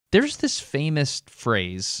There's this famous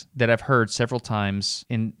phrase that I've heard several times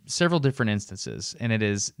in several different instances, and it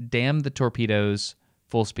is, damn the torpedoes,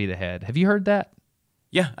 full speed ahead. Have you heard that?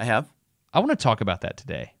 Yeah, I have. I want to talk about that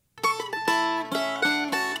today.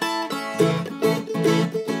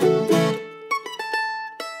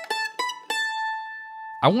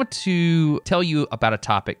 I want to tell you about a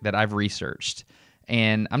topic that I've researched.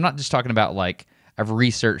 And I'm not just talking about like I've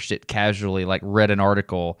researched it casually, like read an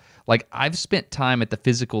article. Like I've spent time at the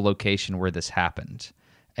physical location where this happened.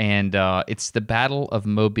 And it's the Battle of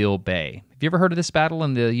Mobile Bay. Have you ever heard of this battle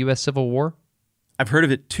in the U.S. Civil War? I've heard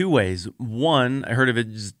of it two ways. One, I heard of it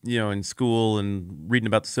just, in school and reading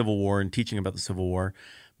about the Civil War and teaching about the Civil War.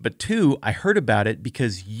 But two, I heard about it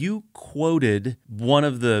because you quoted one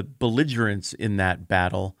of the belligerents in that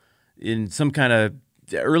battle in some kind of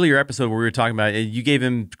earlier episode where we were talking about it. You gave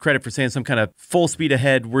him credit for saying some kind of full speed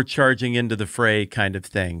ahead, we're charging into the fray kind of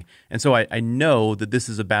thing. And so I know that this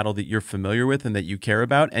is a battle that you're familiar with and that you care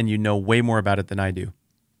about, and you know way more about it than I do.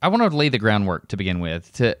 I want to lay the groundwork to begin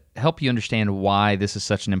with to help you understand why this is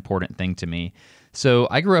such an important thing to me. So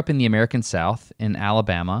I grew up in the American South in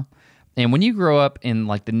Alabama. And when you grow up in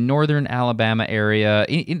like the northern Alabama area,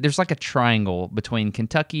 there's like a triangle between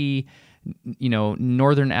Kentucky,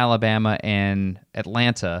 northern Alabama, and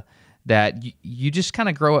Atlanta that you just kind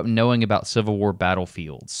of grow up knowing about Civil War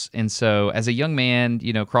battlefields. And so as a young man,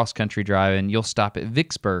 cross-country driving, you'll stop at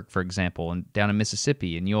Vicksburg, for example, and down in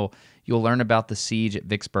Mississippi, and you'll learn about the siege at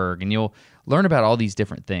Vicksburg, and you'll learn about all these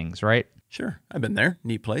different things, right? Sure. I've been there.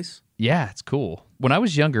 Neat place. Yeah, it's cool. When I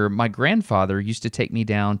was younger, my grandfather used to take me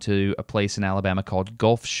down to a place in Alabama called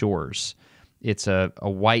Gulf Shores. It's a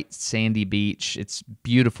white sandy beach. It's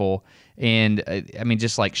beautiful. And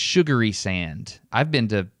just like sugary sand. I've been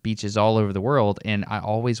to beaches all over the world, and I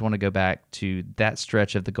always want to go back to that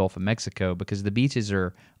stretch of the Gulf of Mexico because the beaches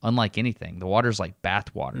are unlike anything. The water's like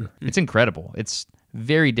bath water. Mm-hmm. It's incredible. It's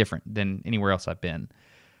very different than anywhere else I've been.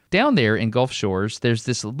 Down there in Gulf Shores, there's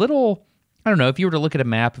this little, I don't know, if you were to look at a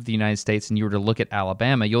map of the United States and you were to look at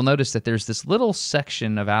Alabama, you'll notice that there's this little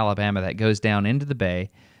section of Alabama that goes down into the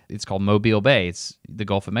bay. It's called Mobile Bay. It's the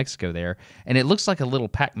Gulf of Mexico there. And it looks like a little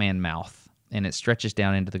Pac-Man mouth, and it stretches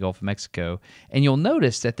down into the Gulf of Mexico. And you'll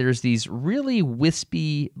notice that there's these really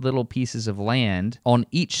wispy little pieces of land on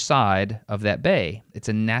each side of that bay. It's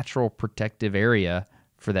a natural protective area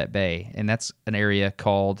for that bay, and that's an area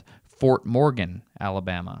called Fort Morgan,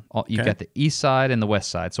 Alabama. You've got the east side and the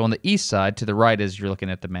west side. So on the east side, to the right as you're looking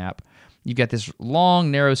at the map, you've got this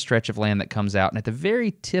long, narrow stretch of land that comes out, and at the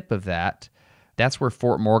very tip of that, that's where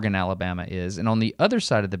Fort Morgan, Alabama is. And on the other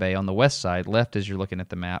side of the bay, on the west side, left as you're looking at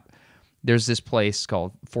the map, there's this place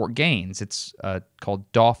called Fort Gaines. It's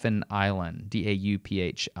called Dauphin Island,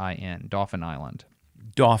 Dauphin, Dauphin Island.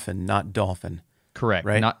 Dauphin, not dolphin. Correct.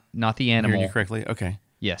 Right? Not the animal. Hearing you correctly? Okay.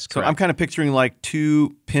 Yes, So correct. I'm kind of picturing like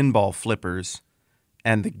two pinball flippers,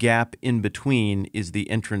 and the gap in between is the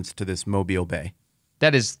entrance to this Mobile Bay.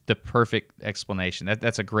 That is the perfect explanation.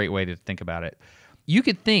 That's a great way to think about it. You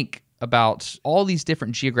could think about all these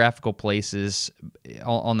different geographical places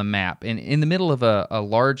on the map, and in the middle of a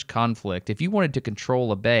large conflict, if you wanted to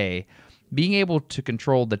control a bay, being able to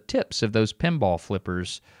control the tips of those pinball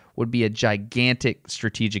flippers would be a gigantic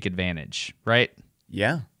strategic advantage, right?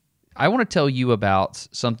 Yeah. I want to tell you about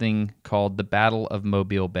something called the Battle of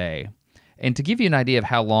Mobile Bay. And to give you an idea of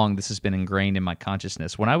how long this has been ingrained in my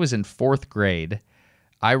consciousness, when I was in 4th grade,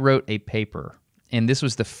 I wrote a paper. And this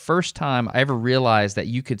was the first time I ever realized that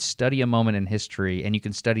you could study a moment in history and you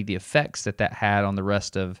can study the effects that had on the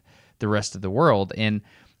rest of the world. And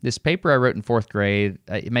this paper I wrote in 4th grade,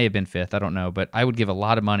 it may have been 5th, I don't know, but I would give a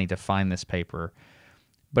lot of money to find this paper.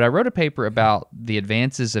 But I wrote a paper about the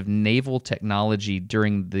advances of naval technology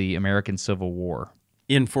during the American Civil War.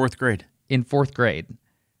 In 4th grade? In 4th grade.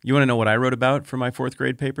 You want to know what I wrote about for my 4th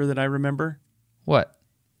grade paper that I remember? What?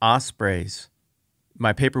 Ospreys.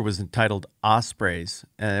 My paper was entitled Ospreys,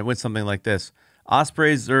 and it went something like this.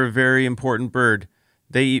 Ospreys are a very important bird.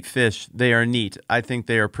 They eat fish. They are neat. I think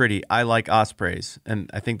they are pretty. I like ospreys. And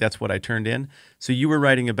I think that's what I turned in. So you were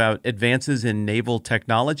writing about advances in naval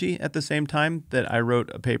technology at the same time that I wrote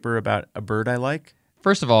a paper about a bird I like?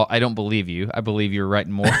 First of all, I don't believe you. I believe you're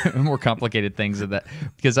writing more complicated things than that,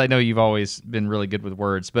 because I know you've always been really good with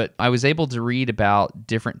words. But I was able to read about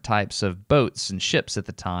different types of boats and ships at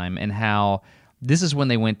the time, and how this is when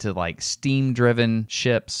they went to like steam-driven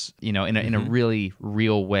ships, in a really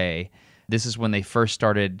real way. This is when they first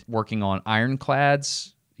started working on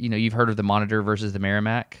ironclads. You've heard of the Monitor versus the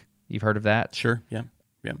Merrimack. You've heard of that? Sure, yeah.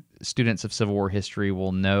 Students of Civil War history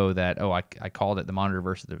will know that, I called it the Monitor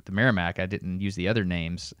versus the Merrimack. I didn't use the other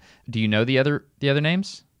names. Do you know the other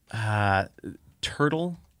names?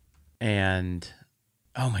 Turtle? and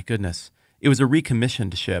oh my goodness, it was a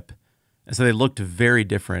recommissioned ship. And so they looked very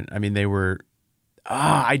different. I mean, they were,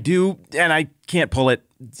 I do, and I can't pull it.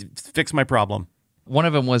 Fix my problem. One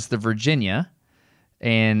of them was the Virginia,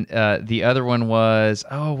 and the other one was,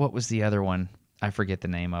 what was the other one? I forget the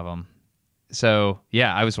name of them. So,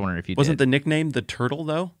 yeah, I was wondering if you Wasn't the nickname the Turtle,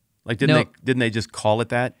 though? Like, didn't they just call it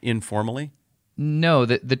that informally? No,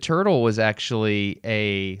 the Turtle was actually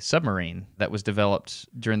a submarine that was developed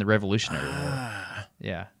during the Revolutionary War.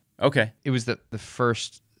 Yeah. Okay. It was the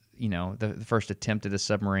first, the first attempt at a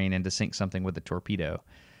submarine and to sink something with a torpedo.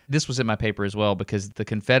 This was in my paper as well because the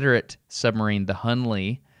Confederate submarine, the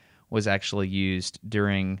Hunley, was actually used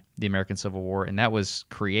during the American Civil War, and that was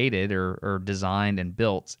created or designed and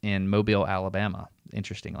built in Mobile, Alabama,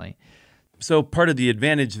 interestingly. So part of the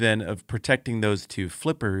advantage then of protecting those two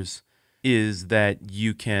flippers is that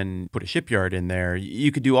you can put a shipyard in there.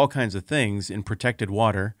 You could do all kinds of things in protected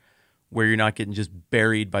water where you're not getting just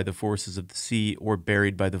buried by the forces of the sea or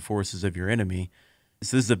buried by the forces of your enemy.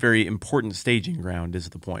 So this is a very important staging ground, is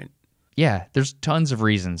the point. Yeah, there's tons of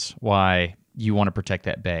reasons why you want to protect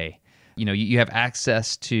that bay. You have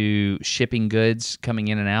access to shipping goods coming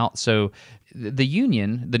in and out. So the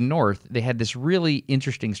Union, the North, they had this really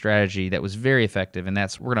interesting strategy that was very effective, and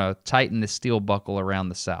that's we're going to tighten the steel buckle around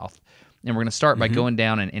the South. And we're going to start by going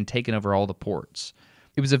down and taking over all the ports.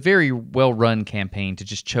 It was a very well-run campaign to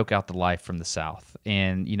just choke out the life from the South.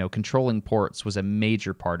 And, controlling ports was a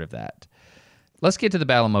major part of that. Let's get to the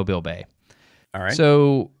Battle of Mobile Bay. All right.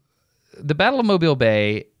 So the Battle of Mobile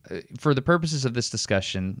Bay, for the purposes of this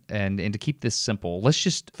discussion and to keep this simple, let's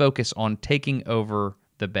just focus on taking over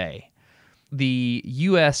the bay. The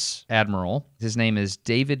U.S. Admiral, his name is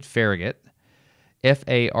David Farragut,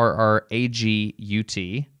 Farragut.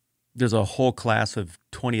 There's a whole class of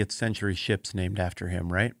 20th century ships named after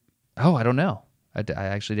him, right? Oh, I don't know. I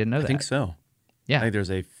actually didn't know that. I think so. Yeah. I think there's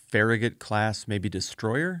a Farragut class, maybe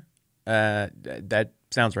destroyer. That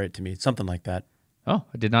sounds right to me. Something like that. Oh,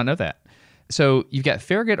 I did not know that. So you've got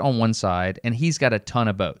Farragut on one side, and he's got a ton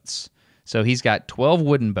of boats. So he's got 12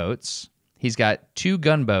 wooden boats, he's got 2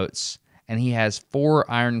 gunboats, and he has 4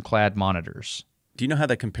 ironclad monitors. Do you know how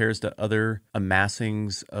that compares to other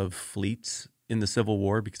amassings of fleets in the Civil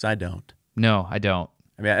War? Because I don't. No, I don't.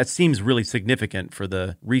 I mean, it seems really significant for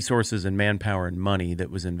the resources and manpower and money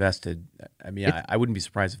that was invested. I mean, I wouldn't be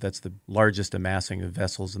surprised if that's the largest amassing of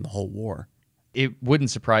vessels in the whole war. It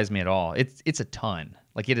wouldn't surprise me at all. It's a ton.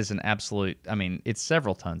 Like, it is an absolute, it's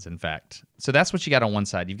several tons, in fact. So that's what you got on one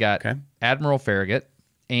side. You've got Admiral Farragut,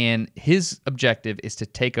 and his objective is to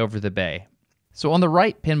take over the bay. So on the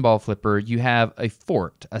right pinball flipper, you have a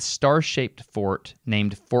fort, a star-shaped fort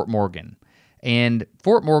named Fort Morgan. And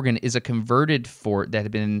Fort Morgan is a converted fort that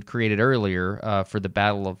had been created earlier for the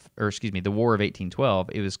War of 1812.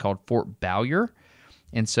 It was called Fort Bowyer.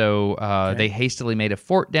 And so they hastily made a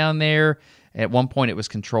fort down there. At one point, it was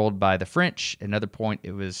controlled by the French. At another point,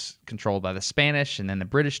 it was controlled by the Spanish, and then the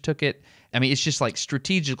British took it. I mean, it's just like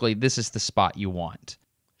strategically, this is the spot you want.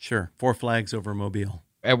 Sure. 4 flags over Mobile.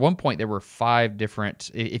 At one point, there were 5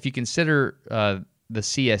 different, if you consider the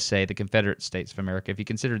CSA, the Confederate States of America, if you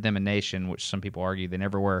considered them a nation, which some people argue they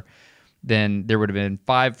never were, then there would have been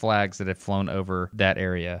 5 flags that have flown over that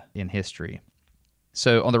area in history.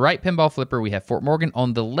 So on the right pinball flipper, we have Fort Morgan.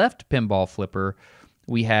 On the left pinball flipper,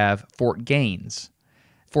 we have Fort Gaines.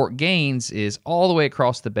 Fort Gaines is all the way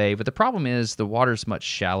across the bay, but the problem is the water's much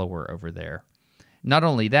shallower over there. Not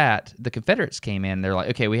only that, the Confederates came in. They're like,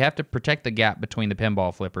 okay, we have to protect the gap between the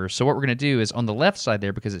pinball flippers. So what we're going to do is on the left side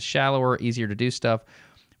there, because it's shallower, easier to do stuff,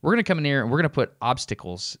 we're going to come in here and we're going to put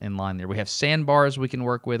obstacles in line there. We have sandbars we can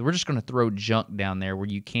work with. We're just going to throw junk down there where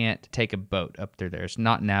you can't take a boat up there. It's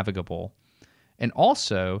not navigable. And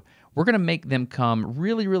also, we're going to make them come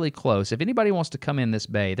really, really close. If anybody wants to come in this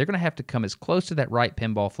bay, they're going to have to come as close to that right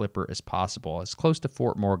pinball flipper as possible, as close to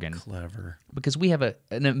Fort Morgan. Clever. Because we have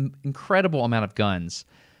an incredible amount of guns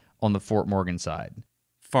on the Fort Morgan side.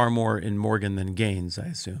 Far more in Morgan than Gaines, I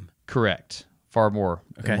assume. Correct. Far more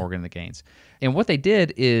in Morgan than Gaines. And what they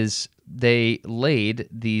did is they laid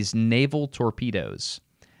these naval torpedoes.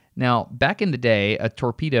 Now, back in the day, a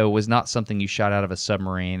torpedo was not something you shot out of a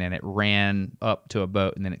submarine and it ran up to a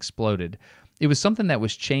boat and then exploded. It was something that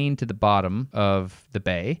was chained to the bottom of the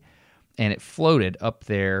bay, and it floated up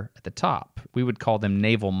there at the top. We would call them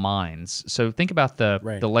naval mines. So think about the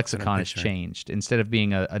lexicon has changed. Instead of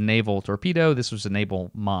being a naval torpedo, this was a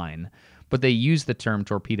naval mine. But they used the term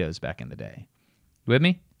torpedoes back in the day. You with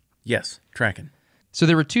me? Yes, tracking. So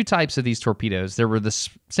there were 2 types of these torpedoes. There were the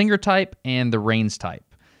Singer type and the Rains type.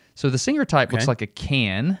 So the Singer type looks like a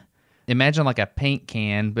can, Imagine like a paint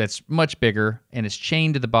can, but it's much bigger, and it's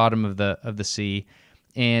chained to the bottom of the sea,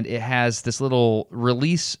 and it has this little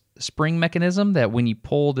release spring mechanism that when you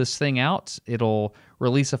pull this thing out, it'll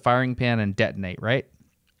release a firing pin and detonate, right?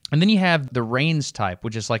 And then you have the Rains type,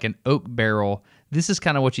 which is like an oak barrel. This is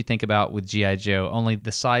kind of what you think about with G.I. Joe, only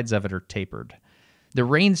the sides of it are tapered. The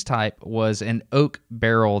Rains type was an oak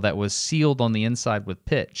barrel that was sealed on the inside with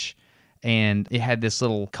pitch, and it had this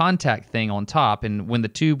little contact thing on top, and when the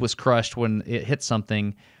tube was crushed, when it hit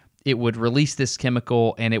something, it would release this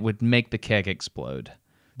chemical, and it would make the keg explode.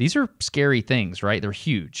 These are scary things, right? They're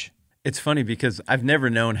huge. It's funny because I've never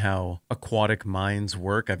known how aquatic mines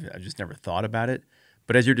work. I've just never thought about it.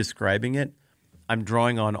 But as you're describing it, I'm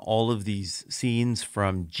drawing on all of these scenes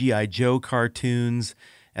from G.I. Joe cartoons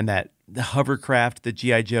and the hovercraft that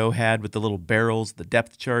G.I. Joe had with the little barrels, the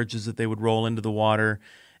depth charges that they would roll into the water.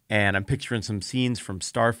 And I'm picturing some scenes from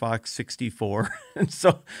Star Fox 64. And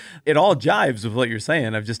so it all jives with what you're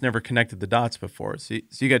saying. I've just never connected the dots before. So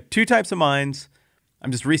you got two types of mines.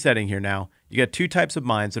 I'm just resetting here now. You got two types of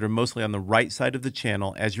mines that are mostly on the right side of the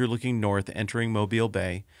channel as you're looking north, entering Mobile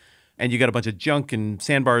Bay. And you got a bunch of junk and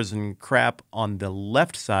sandbars and crap on the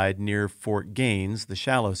left side near Fort Gaines, the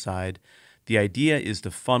shallow side. The idea is to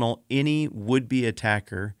funnel any would-be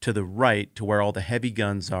attacker to the right to where all the heavy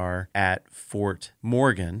guns are at Fort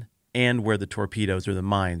Morgan and where the torpedoes or the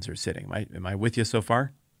mines are sitting. Am I with you so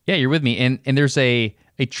far? Yeah, you're with me. And there's a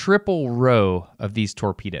triple row of these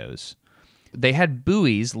torpedoes. They had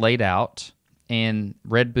buoys laid out, and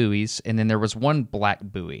red buoys, and then there was one black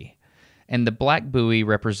buoy. And the black buoy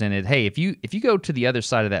represented, hey, if you go to the other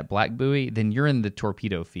side of that black buoy, then you're in the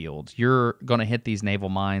torpedo field. You're going to hit these naval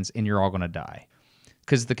mines, and you're all going to die.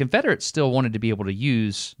 Because the Confederates still wanted to be able to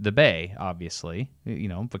use the bay, obviously,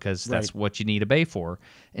 because that's what you need a bay for.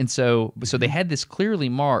 And so they had this clearly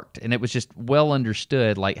marked, and it was just well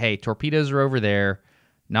understood, like, hey, torpedoes are over there,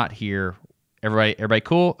 not here. Everybody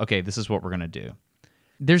cool? Okay, this is what we're going to do.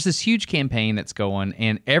 There's this huge campaign that's going,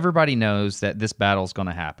 and everybody knows that this battle's going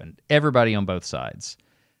to happen. Everybody on both sides.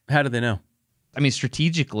 How do they know? I mean,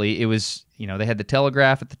 strategically, it was, they had the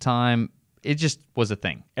telegraph at the time. It just was a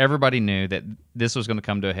thing. Everybody knew that this was going to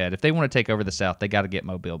come to a head. If they want to take over the South, they got to get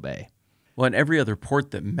Mobile Bay. Well, and every other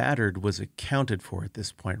port that mattered was accounted for at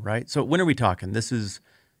this point, right? So when are we talking? This is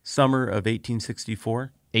summer of 1864?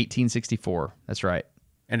 1864, that's right.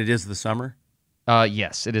 And it is the summer?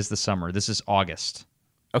 Yes, it is the summer. This is August.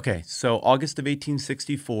 Okay, so August of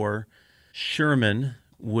 1864, Sherman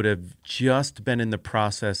would have just been in the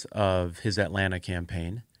process of his Atlanta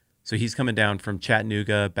campaign. So he's coming down from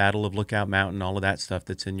Chattanooga, Battle of Lookout Mountain, all of that stuff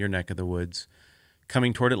that's in your neck of the woods,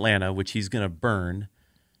 coming toward Atlanta, which he's going to burn.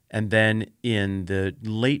 And then in the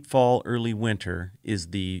late fall, early winter is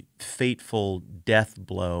the fateful death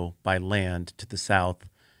blow by land to the south.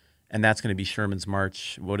 And that's going to be Sherman's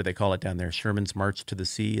March. What do they call it down there? Sherman's March to the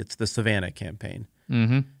Sea. It's the Savannah campaign.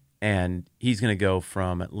 Mm-hmm. And he's going to go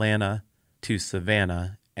from Atlanta to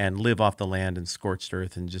Savannah and live off the land in scorched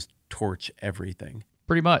earth and just torch everything.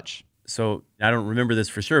 Pretty much. So I don't remember this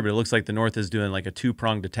for sure, but it looks like the North is doing like a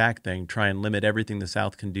two-pronged attack thing, try and limit everything the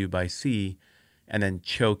South can do by sea, and then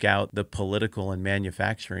choke out the political and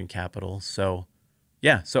manufacturing capital. So,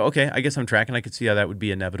 yeah. So, okay, I guess I'm tracking. I could see how that would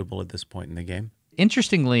be inevitable at this point in the game.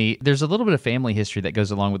 Interestingly, there's a little bit of family history that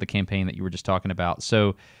goes along with the campaign that you were just talking about.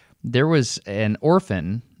 So there was an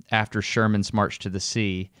orphan after Sherman's March to the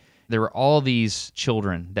Sea. There were all these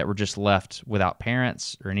children that were just left without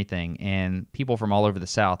parents or anything, and people from all over the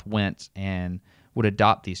South went and would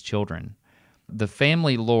adopt these children. The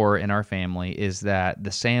family lore in our family is that the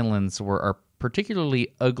Sandlins were a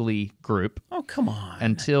particularly ugly group. Oh, come on.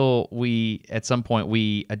 Until at some point,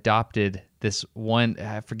 we adopted this one,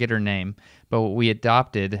 I forget her name, but we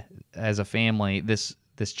adopted as a family this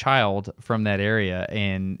child from that area,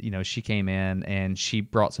 and she came in and she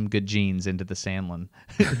brought some good genes into the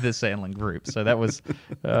Sandlin group. So that was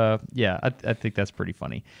I think that's pretty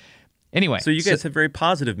funny. Anyway, so you guys have very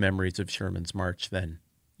positive memories of Sherman's March then.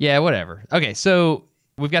 Yeah, whatever. Okay, so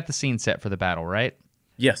we've got the scene set for the battle, right?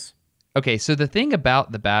 Yes. Okay, so the thing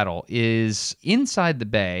about the battle is inside the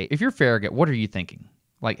bay, if you're Farragut, what are you thinking?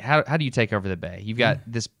 Like, how do you take over the bay? You've got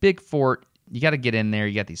this big fort. You got to get in there.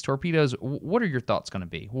 You got these torpedoes. What are your thoughts going to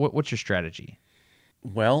be? What's your strategy?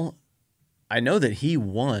 Well, I know that he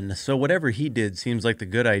won, so whatever he did seems like the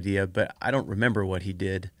good idea, but I don't remember what he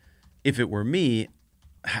did. If it were me,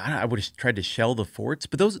 I would have tried to shell the forts,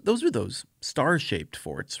 but those are those star-shaped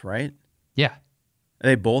forts, right? Yeah.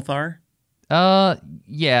 They both are?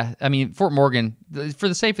 Yeah. I mean, Fort Morgan, for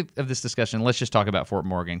the sake of this discussion, let's just talk about Fort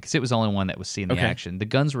Morgan, because it was the only one that was seeing the action. The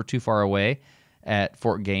guns were too far away, at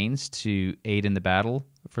Fort Gaines to aid in the battle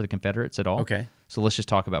for the Confederates at all. Okay. So let's just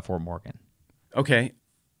talk about Fort Morgan. Okay.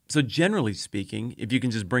 So generally speaking, if you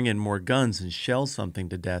can just bring in more guns and shell something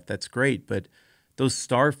to death, that's great. But those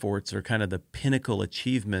star forts are kind of the pinnacle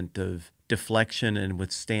achievement of deflection and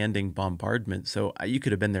withstanding bombardment. So you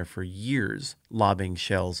could have been there for years lobbing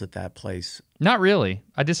shells at that place. Not really.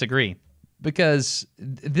 I disagree. Because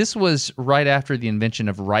this was right after the invention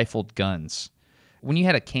of rifled guns. When you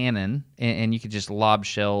had a cannon and you could just lob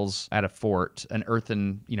shells at a fort, an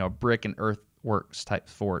earthen, brick and earthworks type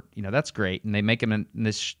fort, that's great. And they make them in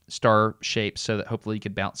this star shape so that hopefully you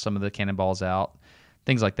could bounce some of the cannonballs out,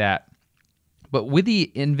 things like that. But with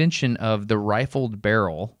the invention of the rifled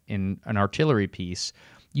barrel in an artillery piece,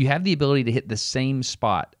 you have the ability to hit the same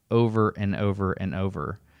spot over and over and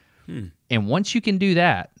over. And once you can do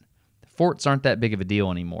that, forts aren't that big of a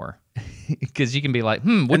deal anymore. Because you can be like,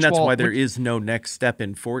 and that's why there is no next step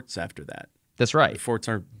in forts after that. That's right. The forts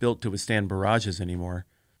aren't built to withstand barrages anymore.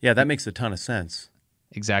 Yeah, that makes a ton of sense.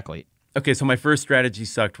 Exactly. Okay, so my first strategy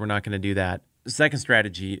sucked. We're not going to do that. The second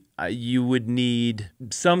strategy, you would need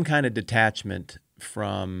some kind of detachment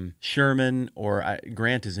from Sherman, or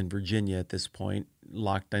Grant is in Virginia at this point,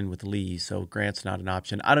 locked in with Lee, so Grant's not an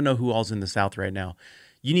option. I don't know who all's in the South right now.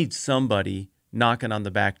 You need somebody knocking on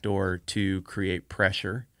the back door to create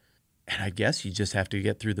pressure. And I guess you just have to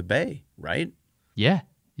get through the bay, right? Yeah,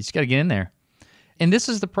 you just got to get in there. And this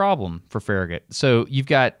is the problem for Farragut. So you've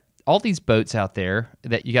got all these boats out there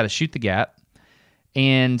that you got to shoot the gap.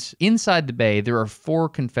 And inside the bay, there are 4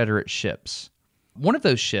 Confederate ships. One of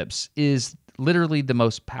those ships is literally the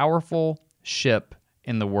most powerful ship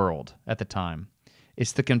in the world at the time.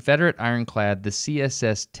 It's the Confederate ironclad, the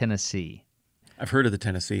CSS Tennessee. I've heard of the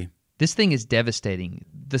Tennessee. This thing is devastating.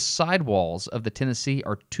 The sidewalls of the Tennessee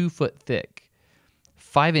are 2 foot thick,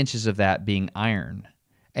 5 inches of that being iron,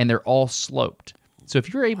 and they're all sloped. So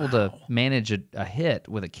if you're able to manage a hit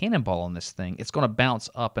with a cannonball on this thing, it's going to bounce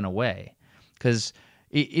up and away because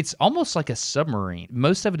it's almost like a submarine.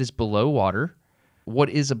 Most of it is below water. What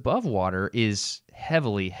is above water is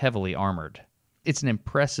heavily, heavily armored. It's an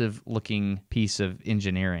impressive-looking piece of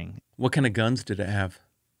engineering. What kind of guns did it have?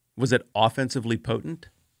 Was it offensively potent?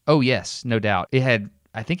 Oh, yes, no doubt. It had,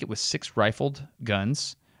 I think it was 6 rifled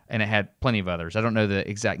guns, and it had plenty of others. I don't know the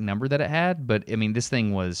exact number that it had, but, I mean, this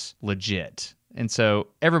thing was legit. And so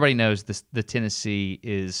everybody knows the Tennessee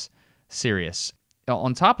is serious.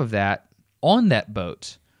 On top of that, on that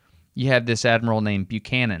boat, you have this admiral named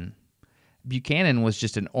Buchanan. Buchanan was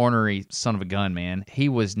just an ornery son of a gun, man. He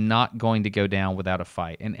was not going to go down without a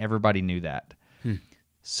fight, and everybody knew that.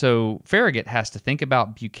 So Farragut has to think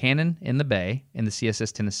about Buchanan in the bay, in the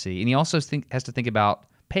CSS Tennessee, and he also has to think about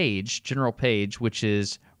Page, General Page, which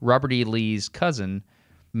is Robert E. Lee's cousin,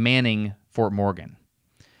 manning Fort Morgan.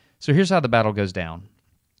 So here's how the battle goes down.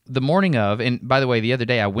 The morning of, and by the way, the other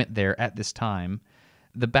day I went there at this time,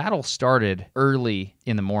 the battle started early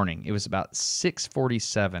in the morning. It was about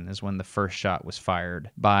 6:47 is when the first shot was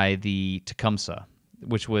fired by the Tecumseh,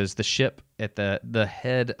 which was the ship at the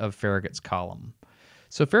head of Farragut's column.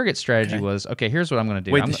 So Farragut's strategy was, okay, here's what I'm going to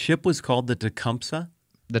do. Wait, the ship was called the Tecumseh?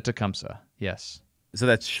 The Tecumseh, yes. So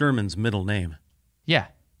that's Sherman's middle name. Yeah,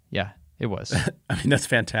 it was. I mean, that's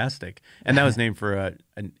fantastic. And that was named for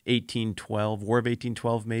an 1812, War of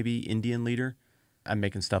 1812 maybe, Indian leader. I'm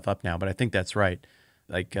making stuff up now, but I think that's right.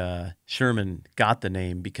 Like Sherman got the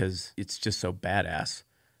name because it's just so badass.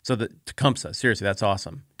 So the Tecumseh, seriously, that's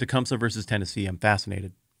awesome. Tecumseh versus Tennessee, I'm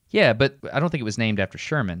fascinated. Yeah, but I don't think it was named after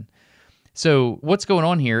Sherman. So what's going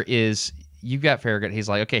on here is you've got Farragut. He's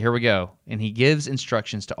like, okay, here we go. And he gives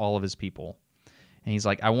instructions to all of his people. And he's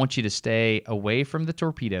like, I want you to stay away from the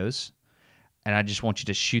torpedoes, and I just want you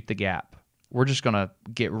to shoot the gap. We're just going to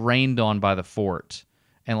get rained on by the fort,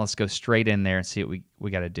 and let's go straight in there and see what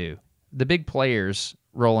we got to do. The big players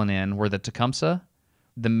rolling in were the Tecumseh,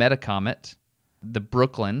 the Metacomet, the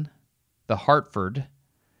Brooklyn, the Hartford,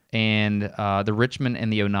 and the Richmond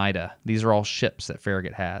and the Oneida. These are all ships that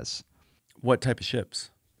Farragut has. What type of ships?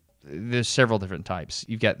 There's several different types.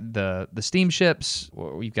 You've got the steamships.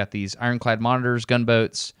 You've got these ironclad monitors,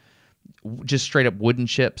 gunboats, just straight up wooden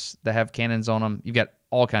ships that have cannons on them. You've got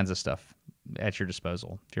all kinds of stuff at your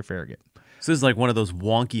disposal if you're Farragut. So this is like one of those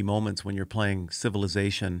wonky moments when you're playing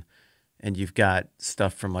Civilization and you've got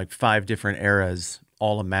stuff from like 5 different eras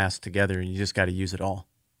all amassed together and you just got to use it all.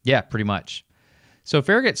 Yeah, pretty much. So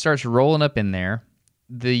Farragut starts rolling up in there.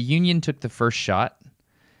 The Union took the first shot.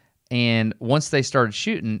 And once they started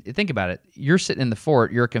shooting, think about it. You're sitting in the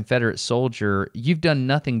fort. You're a Confederate soldier. You've done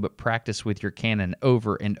nothing but practice with your cannon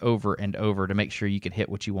over and over and over to make sure you could hit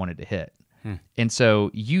what you wanted to hit. And so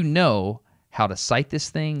you know how to sight this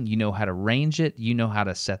thing. You know how to range it. You know how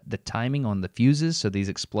to set the timing on the fuses so these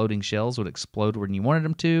exploding shells would explode when you wanted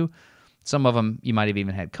them to. Some of them, you might have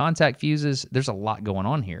even had contact fuses. There's a lot going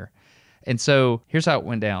on here. And so here's how it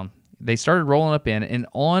went down. They started rolling up in, and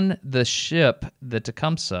on the ship, the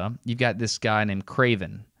Tecumseh, you've got this guy named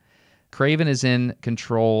Craven. Craven is in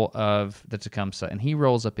control of the Tecumseh, and he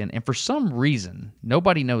rolls up in. And for some reason,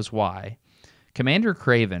 nobody knows why, Commander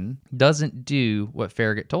Craven doesn't do what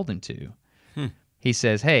Farragut told him to. He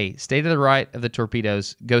says, hey, stay to the right of the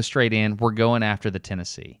Torpedoes, go straight in, we're going after the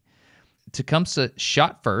Tennessee. Tecumseh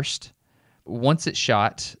shot first. Once it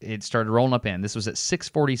shot, it started rolling up in. This was at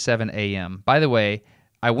 6:47 a.m. By the way,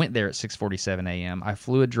 I went there at 6:47 a.m. I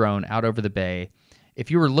flew a drone out over the bay.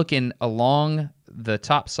 If you were looking along the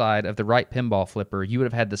top side of the right pinball flipper, you would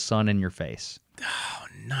have had the sun in your face. Oh,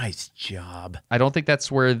 nice job. I don't think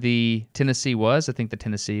that's where the Tennessee was. I think the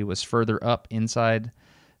Tennessee was further up inside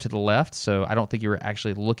to the left, so I don't think you were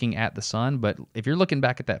actually looking at the sun. But if you're looking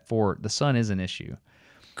back at that fort, the sun is an issue.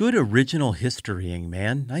 Good original historying,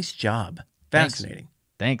 man. Nice job. Fascinating.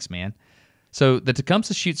 Thanks, man. So the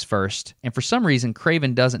Tecumseh shoots first, and for some reason,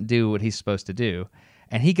 Craven doesn't do what he's supposed to do,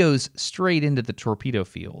 and he goes straight into the torpedo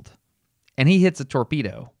field, and he hits a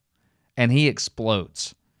torpedo, and he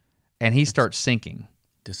explodes, and he starts sinking.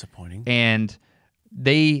 Disappointing. And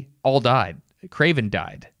they all died. Craven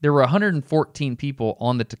died. There were 114 people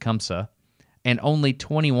on the Tecumseh, and only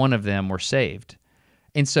 21 of them were saved.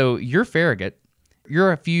 And so you're Farragut,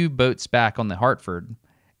 you're a few boats back on the Hartford,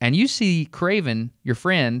 and you see Craven, your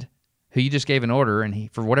friend, who you just gave an order, and he,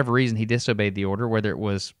 for whatever reason, he disobeyed the order, whether it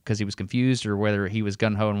was because he was confused or whether he was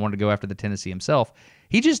gung-ho and wanted to go after the Tennessee himself.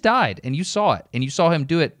 He just died, and you saw it, and you saw him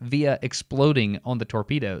do it via exploding on the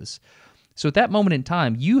torpedoes. So at that moment in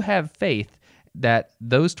time, you have faith that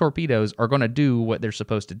those torpedoes are going to do what they're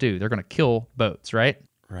supposed to do. They're going to kill boats, right?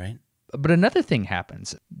 Right. But another thing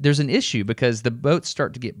happens. There's an issue because the boats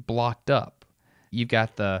start to get blocked up. You've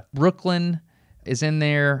got the Brooklyn is in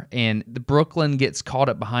there, and the Brooklyn gets caught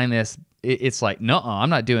up behind this. It's like, nuh-uh, I'm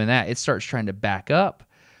not doing that. It starts trying to back up.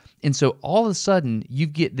 And so all of a sudden, you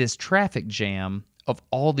get this traffic jam of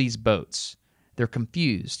all these boats. They're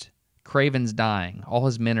confused. Craven's dying. All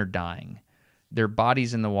his men are dying. Their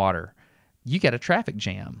bodies in the water. You got a traffic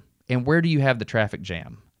jam. And where do you have the traffic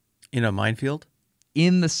jam? In a minefield?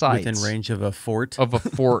 In the sights. Within range of a fort? Of a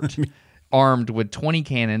fort armed with 20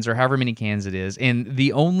 cannons or however many cannons it is. And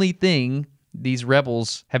the only thing these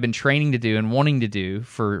rebels have been training to do and wanting to do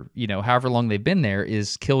for, however long they've been there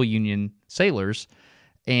is kill Union sailors.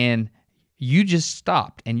 And you just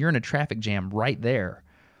stopped and you're in a traffic jam right there.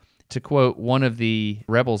 To quote one of the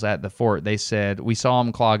rebels at the fort, they said, we saw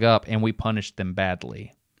them clog up and we punished them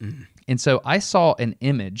badly. And so I saw an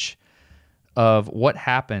image of what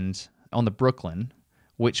happened on the Brooklyn,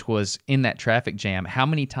 which was in that traffic jam, how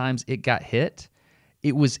many times it got hit.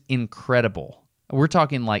 It was incredible. We're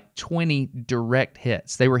talking like 20 direct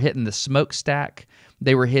hits. They were hitting the smokestack.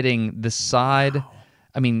 They were hitting the side. Wow.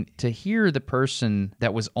 I mean, to hear the person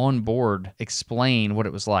that was on board explain what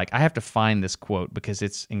it was like, I have to find this quote because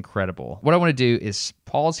it's incredible. What I want to do is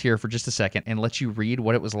pause here for just a second and let you read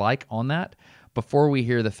what it was like on that before we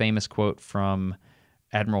hear the famous quote from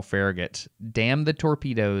Admiral Farragut, "Damn the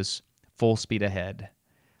torpedoes, full speed ahead."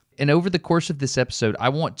 And over the course of this episode, I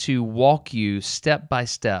want to walk you step by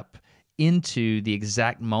step into the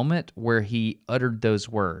exact moment where he uttered those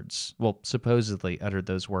words. Well, supposedly uttered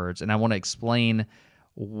those words. And I want to explain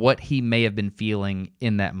what he may have been feeling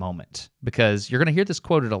in that moment, because you're going to hear this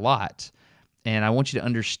quoted a lot, and I want you to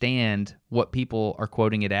understand what people are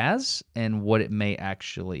quoting it as and what it may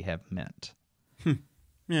actually have meant. Yeah,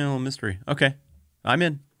 a little mystery. Okay, I'm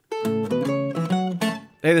in.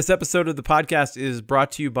 Hey, this episode of the podcast is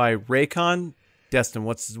brought to you by RAYCON. Destin,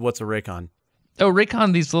 what's a RAYCON? Oh,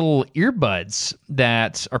 RAYCON, these little earbuds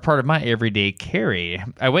that are part of my everyday carry.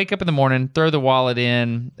 I wake up in the morning, throw the wallet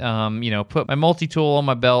in, put my multi-tool on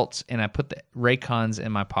my belt, and I put the RAYCONs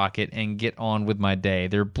in my pocket and get on with my day.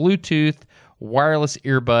 They're Bluetooth, wireless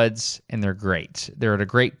earbuds, and they're great. They're at a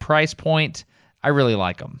great price point. I really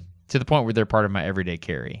like them, to the point where they're part of my everyday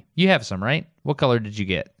carry. You have some, right? What color did you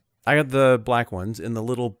get? I got the black ones in the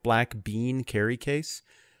little black bean carry case.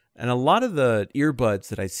 And a lot of the earbuds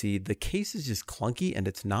that I see, the case is just clunky and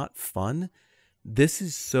it's not fun. This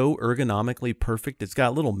is so ergonomically perfect. It's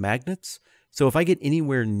got little magnets. So if I get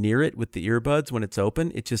anywhere near it with the earbuds when it's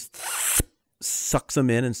open, it just sucks them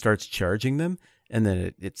in and starts charging them. And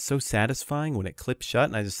then it's so satisfying when it clips shut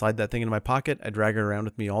and I just slide that thing into my pocket. I drag it around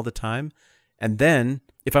with me all the time. And then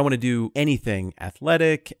if I want to do anything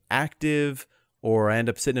athletic, active, or I end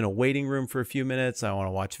up sitting in a waiting room for a few minutes, I want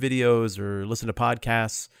to watch videos or listen to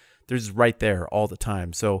podcasts, They're just right there all the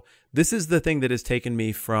time. So this is the thing that has taken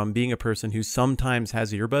me from being a person who sometimes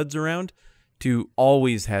has earbuds around to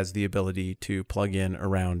always has the ability to plug in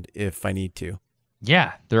around if I need to.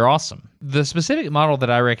 Yeah, they're awesome. The specific model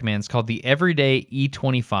that I recommend is called the Everyday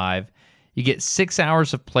E25. You get 6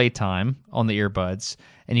 hours of playtime on the earbuds,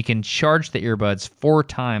 and you can charge the earbuds 4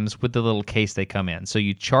 times with the little case they come in. So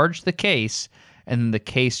you charge the case, and then the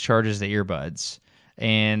case charges the earbuds.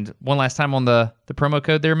 And one last time on the promo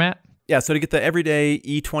code there, Matt? Yeah, so to get the Everyday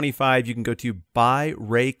E25, you can go to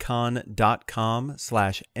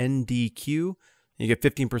buyraycon.com/NDQ. You get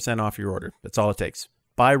 15% off your order. That's all it takes.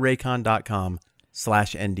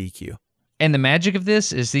 buyraycon.com/NDQ. And the magic of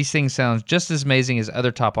this is these things sound just as amazing as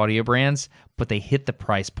other top audio brands, but they hit the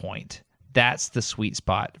price point. That's the sweet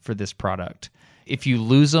spot for this product. If you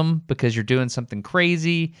lose them because you're doing something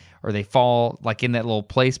crazy, or they fall like in that little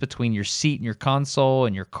place between your seat and your console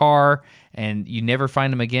and your car, and you never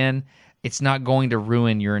find them again, it's not going to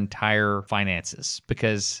ruin your entire finances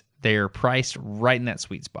because they're priced right in that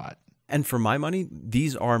sweet spot. And for my money,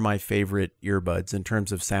 these are my favorite earbuds in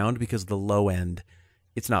terms of sound because the low end,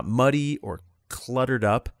 it's not muddy or cluttered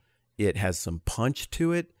up. It has some punch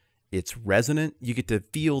to it. It's resonant. You get to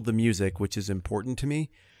feel the music, which is important to me,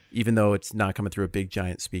 even though it's not coming through a big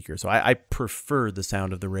giant speaker. So I prefer the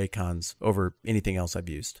sound of the Raycons over anything else I've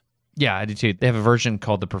used. Yeah, I do too. They have a version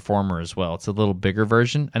called the Performer as well. It's a little bigger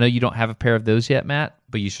version. I know you don't have a pair of those yet, Matt,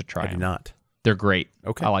 but you should try them. I do not. They're great.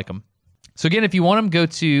 Okay. I like them. So again, if you want them, go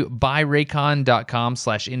to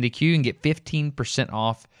buyraycon.com/NDQ and get 15%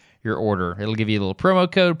 off your order. It'll give you a little promo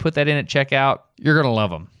code. Put that in at checkout. You're going to love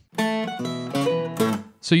them.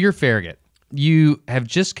 So you're Farragut. You have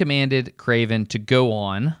just commanded Craven to go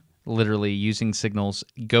on, literally using signals,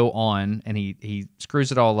 go on, and he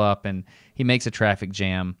screws it all up, and he makes a traffic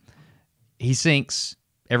jam. He sinks.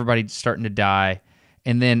 Everybody's starting to die.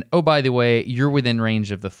 And then, oh, by the way, you're within range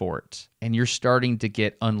of the fort, and you're starting to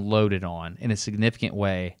get unloaded on in a significant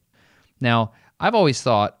way. Now, I've always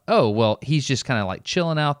thought, oh, well, he's just kind of like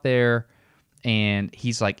chilling out there, and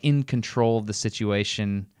he's like in control of the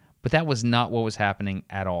situation. But that was not what was happening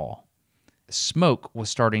at all. Smoke was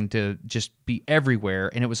starting to just be everywhere,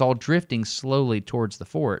 and it was all drifting slowly towards the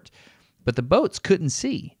fort. But the boats couldn't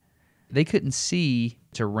see. They couldn't see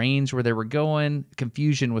to range where they were going.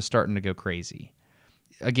 Confusion was starting to go crazy.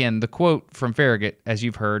 Again, the quote from Farragut, as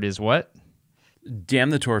you've heard, is what? Damn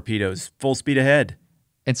the torpedoes. Full speed ahead.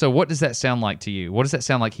 And so what does that sound like to you? What does that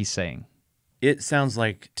sound like he's saying? It sounds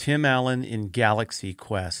like Tim Allen in Galaxy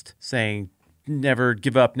Quest saying, never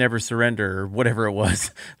give up, never surrender, or whatever it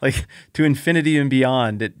was. Like, to infinity and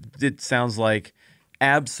beyond. It sounds like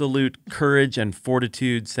absolute courage and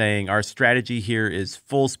fortitude saying, our strategy here is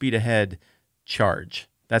full speed ahead, charge.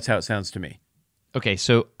 That's how it sounds to me. Okay,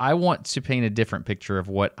 so I want to paint a different picture of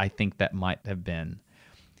what I think that might have been.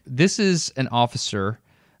 This is an officer,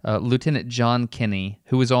 Lieutenant John Kinney,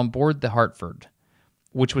 who was on board the Hartford,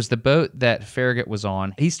 which was the boat that Farragut was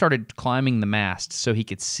on. He started climbing the mast so he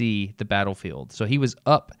could see the battlefield. So he was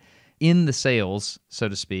up in the sails, so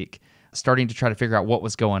to speak, starting to try to figure out what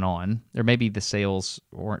was going on. Or maybe the sails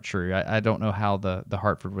weren't true. I don't know how the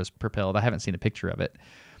Hartford was propelled. I haven't seen a picture of it.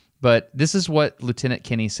 But this is what Lieutenant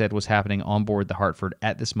Kinney said was happening on board the Hartford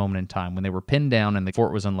at this moment in time when they were pinned down and the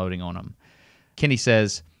fort was unloading on them. Kinney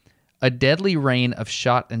says, a deadly rain of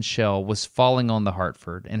shot and shell was falling on the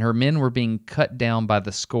Hartford, and her men were being cut down by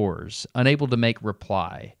the scores, unable to make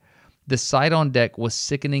reply. The sight on deck was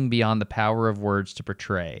sickening beyond the power of words to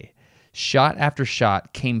portray. Shot after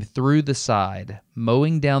shot came through the side,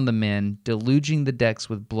 mowing down the men, deluging the decks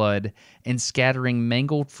with blood, and scattering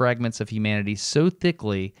mangled fragments of humanity so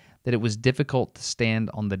thickly that it was difficult to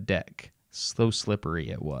stand on the deck. So slippery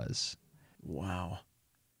it was. Wow.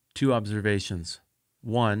 2 observations.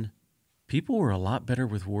 1, people were a lot better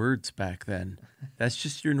with words back then. That's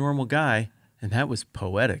just your normal guy, and that was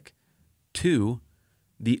poetic. 2,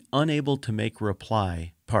 the unable to make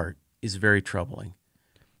reply part is very troubling.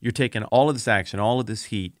 You're taking all of this action, all of this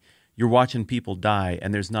heat, you're watching people die,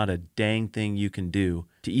 and there's not a dang thing you can do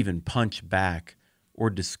to even punch back or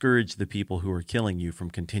discourage the people who are killing you from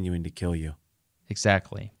continuing to kill you.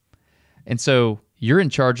 Exactly. And so you're in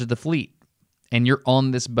charge of the fleet, and you're on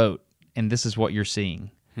this boat, and this is what you're seeing.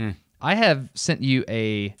 I have sent you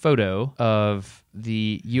a photo of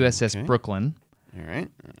the USS Brooklyn. All right.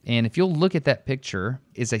 And if you'll look at that picture,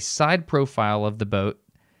 is a side profile of the boat.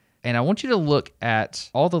 And I want you to look at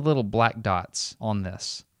all the little black dots on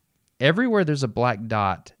this. Everywhere there's a black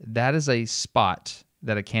dot, that is a spot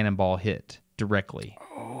that a cannonball hit directly.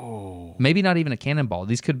 Oh. Maybe not even a cannonball.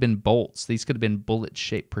 These could have been bolts. These could have been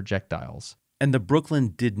bullet-shaped projectiles. And the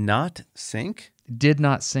Brooklyn did not sink? did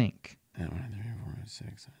not sink. 1, 2, 3, 4, 5, 6,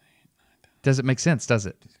 7, 8, 9, 10. Does it make sense? Does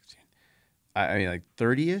it? 16. I mean, like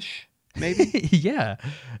 30-ish, maybe? Yeah.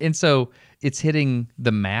 And so it's hitting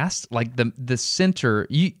the mast, like the center.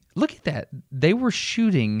 You look at that. They were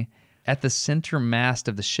shooting at the center mast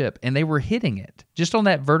of the ship, and they were hitting it just on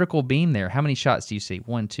that vertical beam there. How many shots do you see?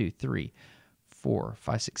 1, 2, 3, 4,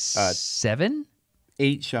 5, 6, 7?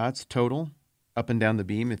 8 shots total up and down the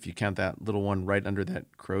beam, if you count that little one right under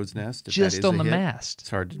that crow's nest. If Just that is on a the hit, mast. It's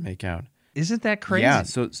hard to make out. Isn't that crazy? Yeah,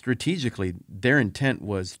 so strategically, their intent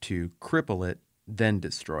was to cripple it, then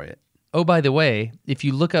destroy it. Oh, by the way, if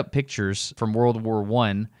you look up pictures from World War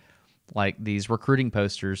I, like these recruiting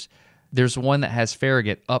posters, there's one that has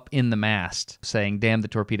Farragut up in the mast saying, "Damn the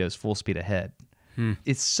torpedoes, full speed ahead."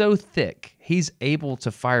 It's so thick, he's able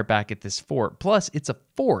to fire back at this fort. Plus, it's a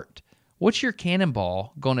fort. What's your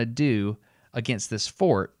cannonball going to do against this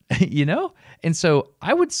fort? You know? And so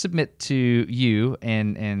I would submit to you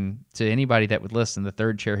and to anybody that would listen, the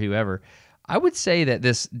third chair, whoever, I would say that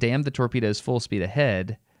this "damn the torpedoes, full speed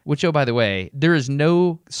ahead," which, oh, by the way, there is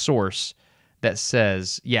no source that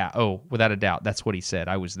says, yeah, oh, without a doubt, that's what he said.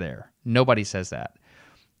 I was there. Nobody says that.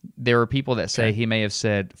 There are people that say he may have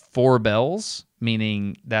said 4 bells,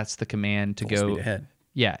 meaning that's the command to Full go speed ahead.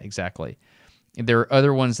 Yeah, exactly. There are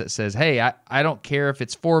other ones that says, hey, I don't care if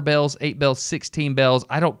it's 4 bells, 8 bells, 16 bells.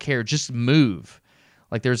 I don't care. Just move.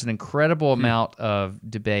 Like there's an incredible amount of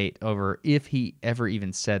debate over if he ever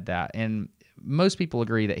even said that. And most people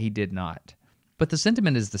agree that he did not. But the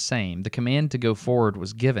sentiment is the same. The command to go forward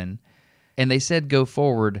was given, and they said go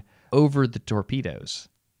forward over the torpedoes.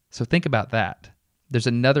 So think about that. There's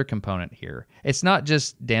another component here. It's not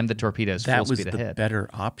just damn the torpedoes, full speed ahead. That was the better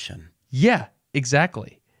option. Yeah,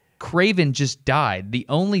 exactly. Craven just died. The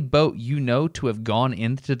only boat you know to have gone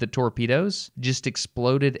into the torpedoes just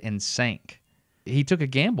exploded and sank. He took a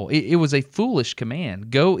gamble. It was a foolish command.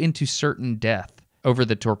 Go into certain death over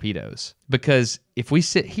the torpedoes. Because if we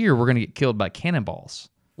sit here, we're going to get killed by cannonballs.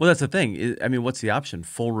 Well, that's the thing. I mean, what's the option?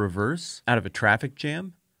 Full reverse out of a traffic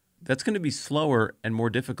jam? That's going to be slower and more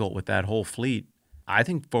difficult with that whole fleet. I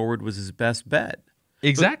think forward was his best bet.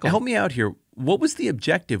 Exactly. But help me out here. What was the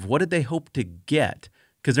objective? What did they hope to get?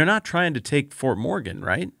 Because they're not trying to take Fort Morgan,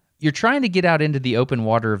 right? You're trying to get out into the open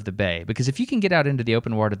water of the bay, because if you can get out into the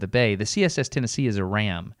open water of the bay, the CSS Tennessee is a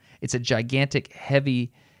ram. It's a gigantic,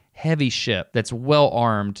 heavy ship that's well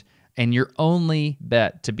armed, and your only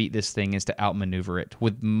bet to beat this thing is to outmaneuver it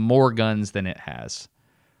with more guns than it has.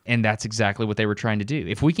 And that's exactly what they were trying to do.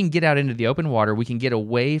 If we can get out into the open water, we can get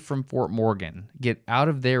away from Fort Morgan, get out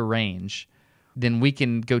of their range, then we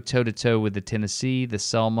can go toe-to-toe with the Tennessee, the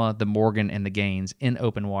Selma, the Morgan, and the Gaines in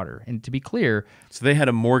open water. And to be clear... So they had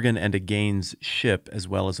a Morgan and a Gaines ship as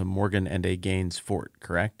well as a Morgan and a Gaines fort,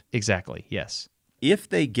 correct? Exactly, yes. If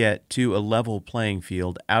they get to a level playing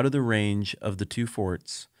field out of the range of the two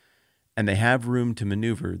forts and they have room to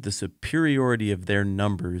maneuver, the superiority of their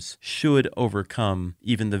numbers should overcome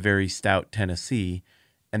even the very stout Tennessee.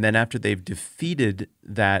 And then after they've defeated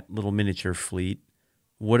that little miniature fleet,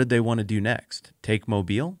 what did they want to do next? Take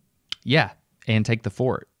Mobile? Yeah, and take the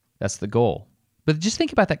fort. That's the goal. But just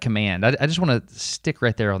think about that command. I just want to stick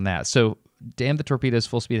right there on that. So, damn the torpedoes,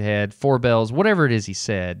 full speed ahead, 4 bells, whatever it is he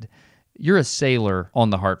said. You're a sailor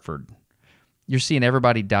on the Hartford. You're seeing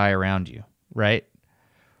everybody die around you, right?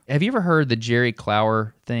 Have you ever heard the Jerry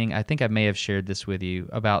Clower thing? I think I may have shared this with you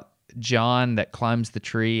about John that climbs the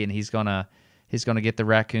tree and he's gonna get the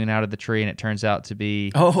raccoon out of the tree, and it turns out to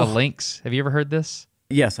be a lynx. Have you ever heard this?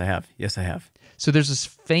 Yes, I have. Yes, I have. So there's this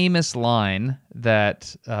famous line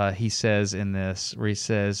that he says in this where he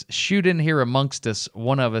says, "Shoot in here amongst us,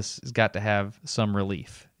 one of us has got to have some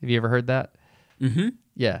relief." Have you ever heard that? Mm-hmm.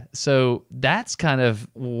 Yeah. So that's kind of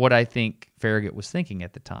what I think Farragut was thinking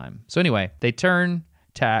at the time. So anyway, they turn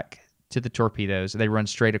tack to the torpedoes. They run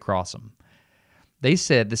straight across them. They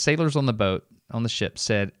said, the sailors on the boat, on the ship,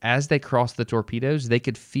 said as they crossed the torpedoes, they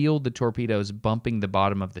could feel the torpedoes bumping the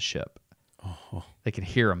bottom of the ship. Oh. They could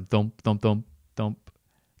hear them. Thump, thump, thump, thump.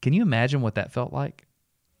 Can you imagine what that felt like?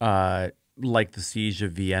 Like the siege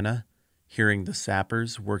of Vienna, hearing the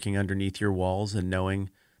sappers working underneath your walls and knowing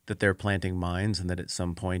that they're planting mines and that at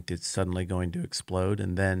some point it's suddenly going to explode.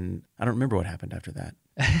 And then I don't remember what happened after that.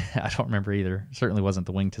 I don't remember either. It certainly wasn't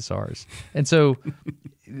the winged hussars. And so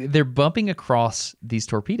they're bumping across these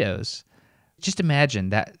torpedoes. Just imagine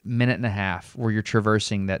that minute and a half where you're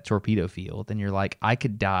traversing that torpedo field and you're like, I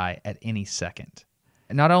could die at any second.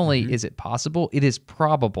 And not only is it possible, it is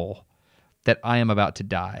probable that I am about to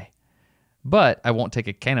die. But I won't take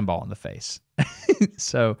a cannonball in the face.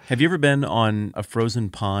 So, have you ever been on a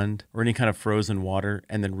frozen pond or any kind of frozen water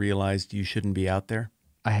and then realized you shouldn't be out there?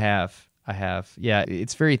 I have. I have. Yeah,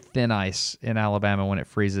 it's very thin ice in Alabama when it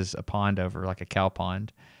freezes a pond over, like a cow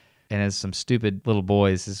pond. And as some stupid little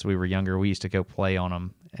boys, as we were younger, we used to go play on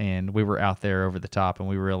them. And we were out there over the top, and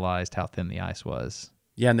we realized how thin the ice was.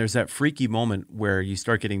 Yeah, and there's that freaky moment where you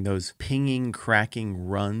start getting those pinging, cracking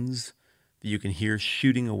runs that you can hear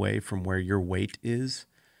shooting away from where your weight is,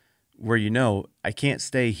 where you know, I can't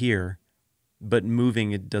stay here, but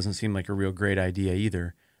moving, it doesn't seem like a real great idea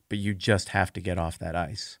either, but you just have to get off that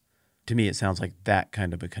ice. To me, it sounds like that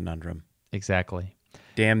kind of a conundrum. Exactly.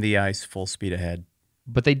 Damn the ice, full speed ahead.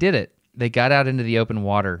 But they did it. They got out into the open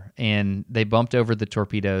water, and they bumped over the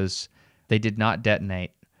torpedoes. They did not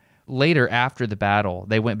detonate. Later, after the battle,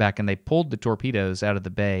 they went back and they pulled the torpedoes out of the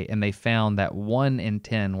bay, and they found that 1 in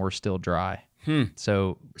 10 were still dry.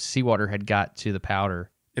 So seawater had got to the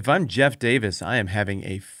powder. If I'm Jeff Davis, I am having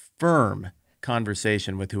a firm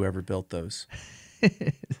conversation with whoever built those.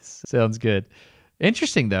 Sounds good.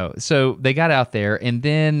 Interesting, though. So they got out there, and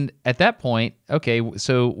then at that point, okay,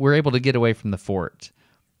 so we're able to get away from the fort.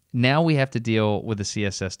 Now we have to deal with the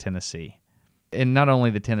CSS Tennessee. And not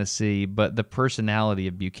only the Tennessee, but the personality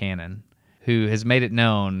of Buchanan, who has made it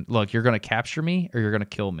known, look, you're going to capture me or you're going to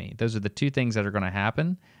kill me. Those are the two things that are going to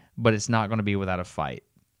happen, but it's not going to be without a fight.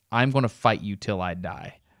 I'm going to fight you till I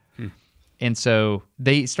die. And so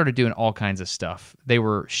they started doing all kinds of stuff. They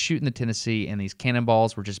were shooting the Tennessee, and these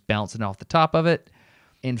cannonballs were just bouncing off the top of it.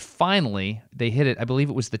 And finally, they hit it. I believe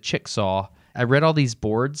it was the Chickasaw. I read all these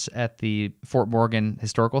boards at the Fort Morgan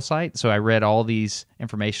historical site, so I read all these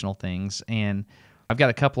informational things, and I've got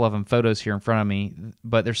a couple of them photos here in front of me,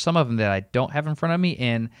 but there's some of them that I don't have in front of me,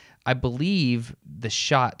 and I believe the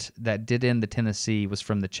shot that did in the Tennessee was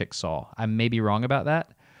from the Chickasaw. I may be wrong about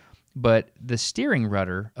that, but the steering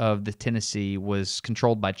rudder of the Tennessee was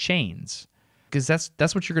controlled by chains, because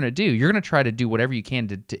that's what you're going to do. You're going to try to do whatever you can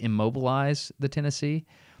to immobilize the Tennessee.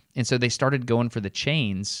 And so they started going for the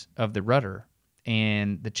chains of the rudder,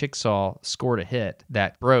 and the Chickasaw scored a hit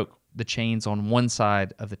that broke the chains on one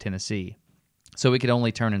side of the Tennessee. So it could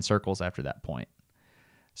only turn in circles after that point.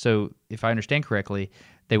 So if I understand correctly,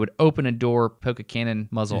 they would open a door, poke a cannon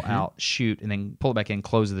muzzle out, shoot, and then pull it back in,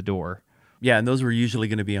 close the door. Yeah, and those were usually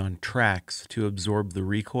going to be on tracks to absorb the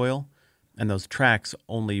recoil, and those tracks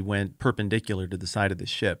only went perpendicular to the side of the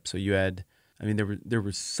ship. So you had... I mean, there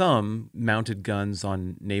were some mounted guns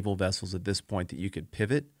on naval vessels at this point that you could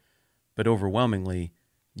pivot, but overwhelmingly,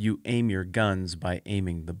 you aim your guns by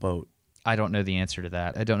aiming the boat. I don't know the answer to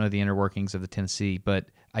that. I don't know the inner workings of the Tennessee, but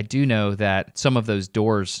I do know that some of those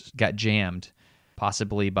doors got jammed,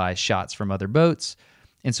 possibly by shots from other boats.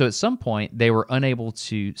 And so at some point, they were unable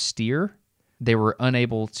to steer. They were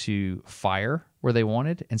unable to fire where they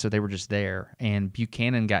wanted, and so they were just there. And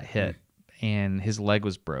Buchanan got hit, and his leg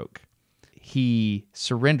was broke. He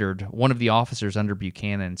surrendered. One of the officers under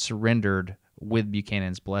Buchanan surrendered with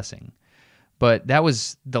Buchanan's blessing. But that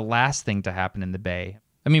was the last thing to happen in the bay.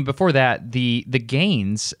 I mean, before that, the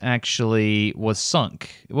Gaines actually was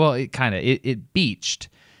sunk. Well, it beached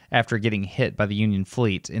after getting hit by the Union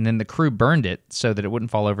fleet, and then the crew burned it so that it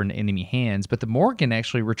wouldn't fall over into enemy hands. But the Morgan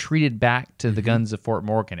actually retreated back to the guns of Fort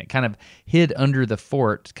Morgan. It kind of hid under the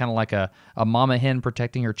fort, kind of like a mama hen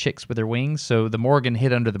protecting her chicks with her wings. So the Morgan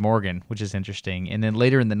hid under the Morgan, which is interesting. And then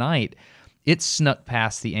later in the night, it snuck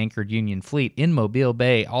past the anchored Union fleet in Mobile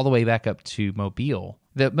Bay all the way back up to Mobile.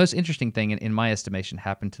 The most interesting thing, in my estimation,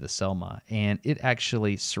 happened to the Selma, and it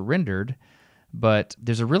actually surrendered. But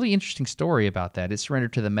there's a really interesting story about that. It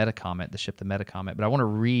surrendered to the Metacomet, the ship the Metacomet. But I want to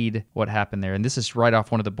read what happened there. And this is right off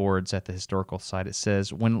one of the boards at the historical site. It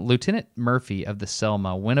says, when Lieutenant Murphy of the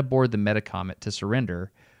Selma went aboard the Metacomet to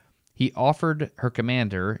surrender, he offered her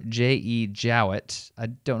commander, J.E. Jowett, I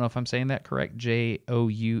don't know if I'm saying that correct, Jouett.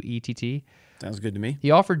 Sounds good to me.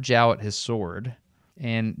 He offered Jowett his sword.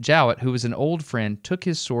 And Jowett, who was an old friend, took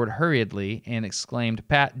his sword hurriedly and exclaimed,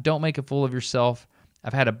 "Pat, don't make a fool of yourself.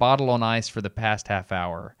 I've had a bottle on ice for the past half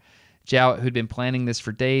hour." Jowett, who'd been planning this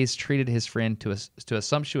for days, treated his friend to a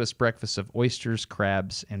sumptuous breakfast of oysters,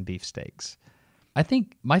 crabs, and beefsteaks. I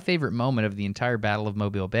think my favorite moment of the entire Battle of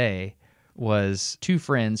Mobile Bay was two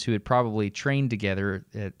friends who had probably trained together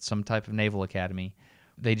at some type of naval academy.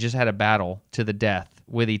 They just had a battle to the death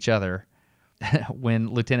with each other. When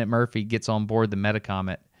Lieutenant Murphy gets on board the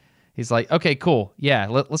Metacomet, he's like, "Okay, cool. Yeah,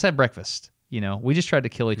 let's have breakfast. You know, we just tried to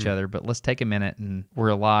kill each other, but let's take a minute and we're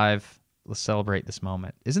alive. Let's celebrate this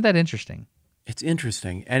moment." Isn't that interesting? It's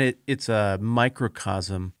interesting, and it's a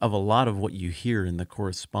microcosm of a lot of what you hear in the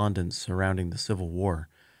correspondence surrounding the Civil War.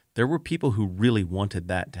 There were people who really wanted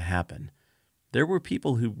that to happen. There were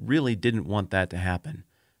people who really didn't want that to happen.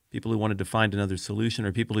 People who wanted to find another solution,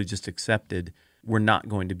 or people who just accepted we're not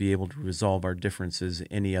going to be able to resolve our differences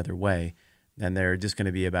any other way. And there are just going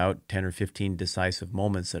to be about 10 or 15 decisive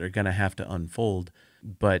moments that are going to have to unfold.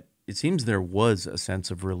 But it seems there was a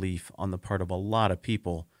sense of relief on the part of a lot of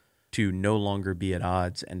people to no longer be at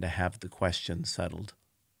odds and to have the question settled.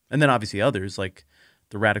 And then obviously others, like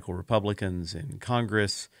the radical Republicans in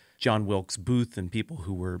Congress, John Wilkes Booth, and people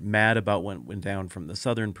who were mad about what went down from the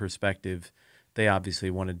Southern perspective, they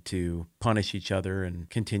obviously wanted to punish each other and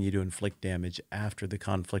continue to inflict damage after the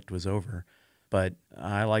conflict was over. But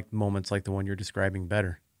I like moments like the one you're describing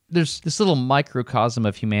better. There's this little microcosm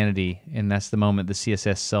of humanity, and that's the moment the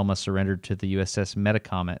CSS Selma surrendered to the USS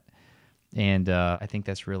Metacomet. And I think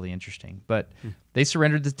that's really interesting. But they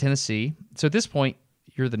surrendered to Tennessee. So at this point,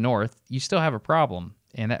 you're the North. You still have a problem,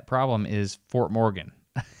 and that problem is Fort Morgan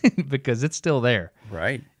because it's still there.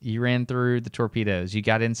 Right. You ran through the torpedoes. You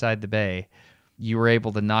got inside the bay. You were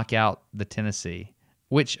able to knock out the Tennessee,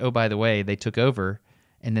 which, oh, by the way, they took over,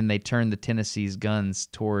 and then they turned the Tennessee's guns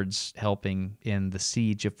towards helping in the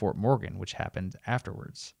siege of Fort Morgan, which happened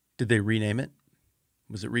afterwards. Did they rename it?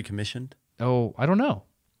 Was it recommissioned? Oh, I don't know.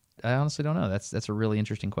 I honestly don't know. That's a really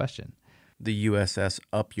interesting question. The USS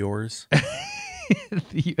Up Yours?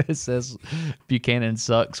 The USS Buchanan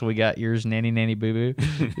sucks. We got yours, nanny, nanny, boo,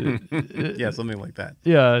 boo. Yeah, something like that.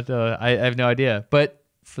 Yeah, no, I have no idea. But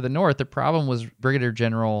for the North, the problem was Brigadier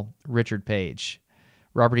General Richard Page,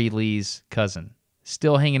 Robert E. Lee's cousin,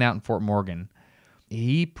 still hanging out in Fort Morgan.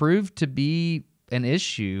 He proved to be an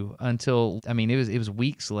issue until, it was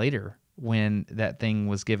weeks later when that thing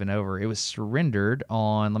was given over. It was surrendered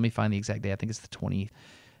on, let me find the exact day, I think it's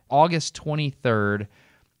August 23rd,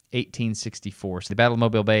 1864. So the Battle of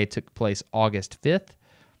Mobile Bay took place August 5th.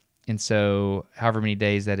 And so however many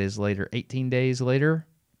days that is later, 18 days later,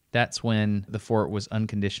 that's when the fort was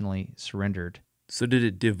unconditionally surrendered. So did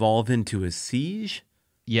it devolve into a siege?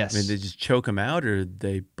 Yes. Did they just choke them out, or did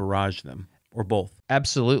they barrage them, or both?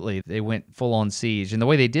 Absolutely. They went full-on siege. And the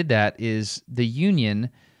way they did that is the Union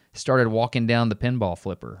started walking down the pinball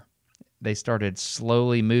flipper. They started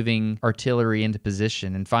slowly moving artillery into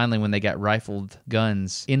position. And finally, when they got rifled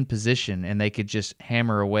guns in position and they could just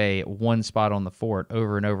hammer away at one spot on the fort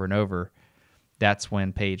over and over and over, that's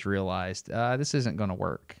when Page realized, this isn't going to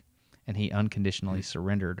work. And he unconditionally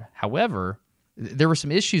surrendered. However, there were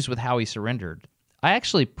some issues with how he surrendered. I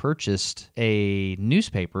actually purchased a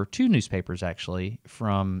newspaper, 2 newspapers actually,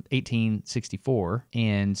 from 1864.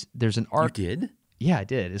 And there's an article. You did? Yeah, I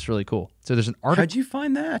did. It's really cool. So there's an article. How'd you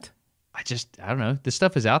find that? I don't know. This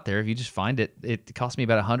stuff is out there. If you just find it, it cost me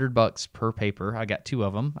about $100 per paper. I got 2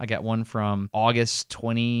 of them. I got one from August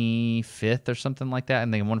 25th or something like that,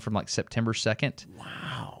 and then one from like September 2nd.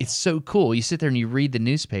 Wow. It's so cool. You sit there and you read the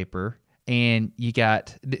newspaper, and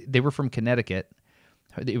they were from Connecticut.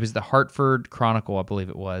 It was the Hartford Chronicle, I believe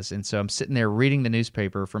it was. And so I'm sitting there reading the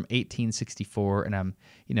newspaper from 1864, and I'm,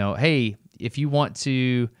 hey, if you want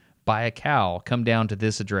to buy a cow, come down to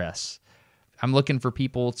this address. I'm looking for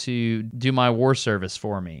people to do my war service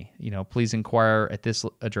for me. Please inquire at this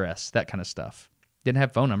address, that kind of stuff. Didn't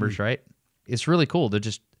have phone numbers, right? It's really cool to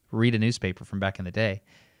just read a newspaper from back in the day.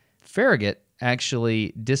 Farragut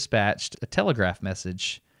actually dispatched a telegraph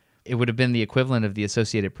message. It would have been the equivalent of the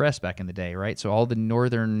Associated Press back in the day, right? So all the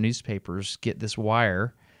northern newspapers get this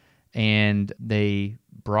wire, and they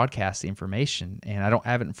broadcast the information. And I don't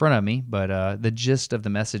have it in front of me, but the gist of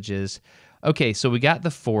the message is, okay, so we got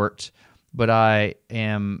the fort, but I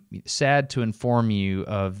am sad to inform you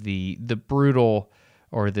of the brutal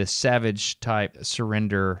or the savage type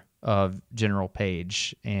surrender of General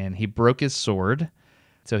Page. And he broke his sword.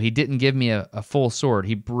 So he didn't give me a full sword.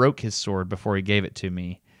 He broke his sword before he gave it to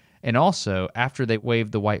me. And also, after they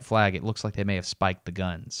waved the white flag, it looks like they may have spiked the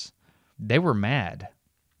guns. They were mad.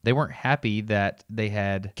 They weren't happy that they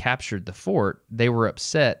had captured the fort. They were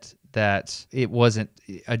upset that it wasn't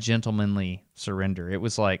a gentlemanly surrender. It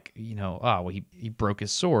was like, he broke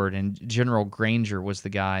his sword, and General Granger was the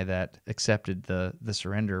guy that accepted the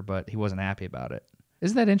surrender, but he wasn't happy about it.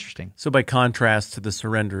 Isn't that interesting? So by contrast to the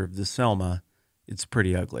surrender of the Selma, it's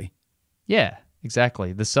pretty ugly. Yeah,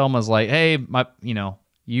 exactly. The Selma's like, hey,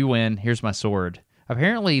 you win. Here's my sword.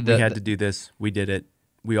 Apparently, we had to do this. We did it.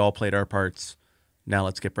 We all played our parts. Now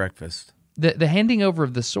let's get breakfast. The handing over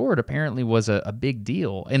of the sword apparently was a big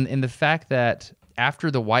deal. And the fact that after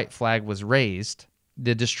the white flag was raised,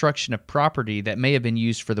 the destruction of property that may have been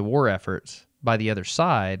used for the war efforts by the other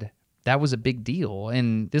side, that was a big deal.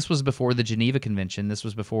 And this was before the Geneva Convention. This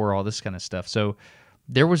was before all this kind of stuff. So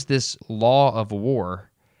there was this law of war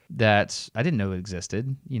that I didn't know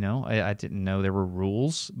existed. I didn't know there were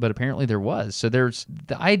rules, but apparently there was. So there's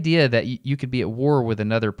the idea that you could be at war with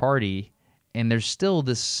another party and there's still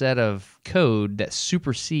this set of code that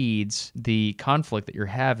supersedes the conflict that you're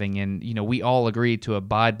having. And, we all agree to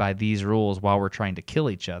abide by these rules while we're trying to kill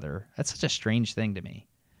each other. That's such a strange thing to me.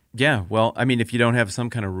 Yeah, well, I mean, if you don't have some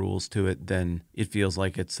kind of rules to it, then it feels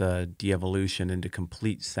like it's a de-evolution into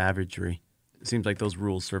complete savagery. It seems like those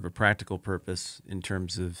rules serve a practical purpose in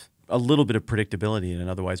terms of a little bit of predictability in an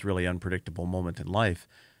otherwise really unpredictable moment in life.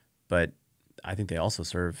 But I think they also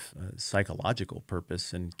serve a psychological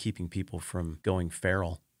purpose in keeping people from going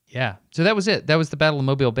feral. Yeah. So that was it. That was the Battle of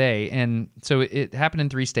Mobile Bay. And so it happened in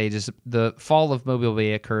 3 stages. The fall of Mobile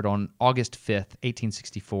Bay occurred on August 5th,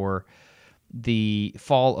 1864. The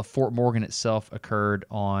fall of Fort Morgan itself occurred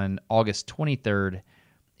on August 23rd,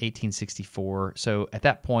 1864. So at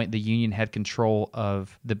that point, the Union had control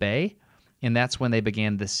of the bay, and that's when they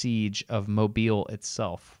began the siege of Mobile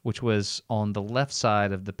itself, which was on the left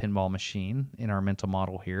side of the pinball machine in our mental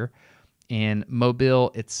model here. And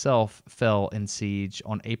Mobile itself fell in siege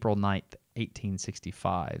on April 9th,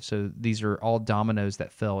 1865. So these are all dominoes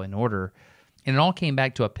that fell in order. And it all came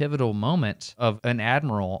back to a pivotal moment of an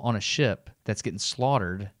admiral on a ship that's getting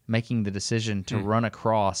slaughtered, making the decision to run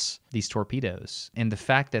across these torpedoes. And the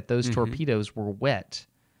fact that those torpedoes were wet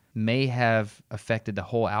may have affected the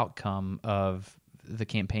whole outcome of the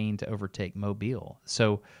campaign to overtake Mobile.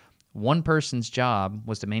 So one person's job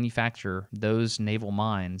was to manufacture those naval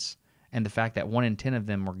mines, and the fact that 1 in 10 of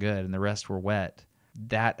them were good and the rest were wet,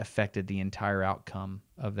 that affected the entire outcome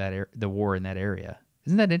of that the war in that area.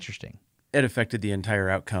 Isn't that interesting? It affected the entire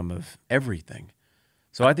outcome of everything.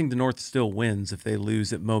 So I think the North still wins if they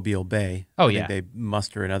lose at Mobile Bay. Oh, I think they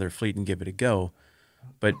muster another fleet and give it a go.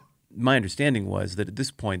 But my understanding was that at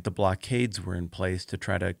this point, the blockades were in place to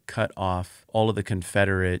try to cut off all of the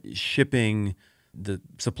Confederate shipping, the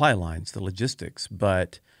supply lines, the logistics.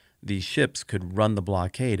 But these ships could run the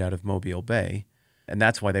blockade out of Mobile Bay. And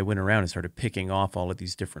that's why they went around and started picking off all of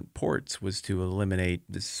these different ports, was to eliminate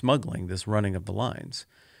this smuggling, this running of the lines.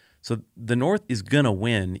 So the North is going to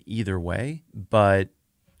win either way, but,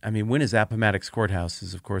 I mean, when is Appomattox Courthouse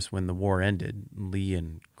is, of course, when the war ended, Lee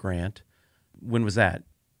and Grant. When was that?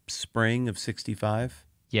 Spring of 65?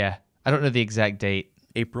 Yeah. I don't know the exact date.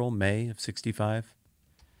 April, May of 65?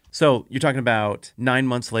 So you're talking about 9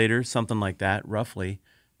 months later, something like that, roughly.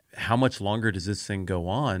 How much longer does this thing go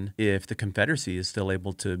on if the Confederacy is still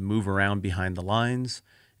able to move around behind the lines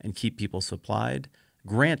and keep people supplied?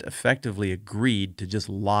 Grant effectively agreed to just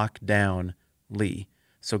lock down Lee.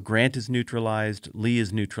 So Grant is neutralized, Lee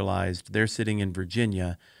is neutralized, they're sitting in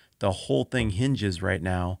Virginia. The whole thing hinges right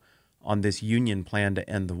now on this Union plan to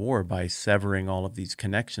end the war by severing all of these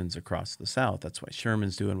connections across the South. That's why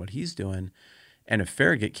Sherman's doing what he's doing. And if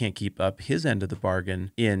Farragut can't keep up his end of the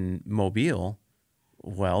bargain in Mobile,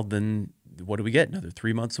 well, then what do we get? Another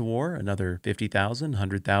 3 months of war, another 50,000,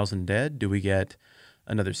 100,000 dead? Do we get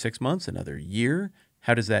another 6 months, another year?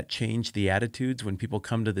 How does that change the attitudes when people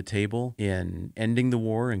come to the table in ending the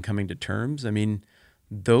war and coming to terms? I mean,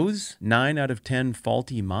 those 9 out of 10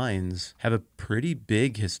 faulty mines have a pretty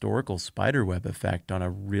big historical spiderweb effect on a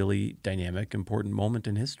really dynamic, important moment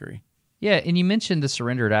in history. Yeah, and you mentioned the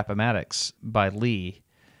surrender at Appomattox by Lee.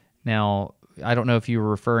 Now, I don't know if you were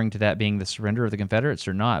referring to that being the surrender of the Confederates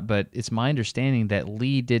or not, but it's my understanding that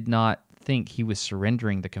Lee did not think he was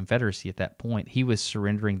surrendering the Confederacy at that point. He was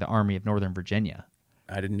surrendering the Army of Northern Virginia.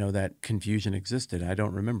 I didn't know that confusion existed. I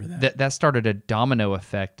don't remember that. That started a domino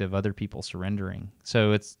effect of other people surrendering.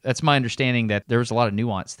 So that's my understanding that there was a lot of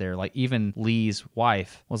nuance there. Like even Lee's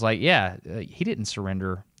wife was like, yeah, he didn't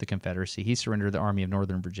surrender the Confederacy. He surrendered the Army of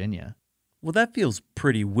Northern Virginia. Well, that feels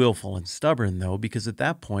pretty willful and stubborn, though, because at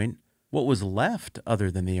that point, what was left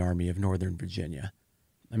other than the Army of Northern Virginia?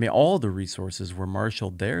 I mean, all the resources were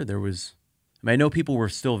marshaled there. I know people were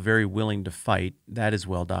still very willing to fight. That is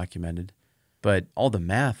well documented. But all the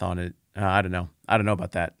math on it, I don't know. I don't know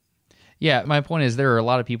about that. Yeah, my point is there are a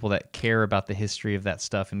lot of people that care about the history of that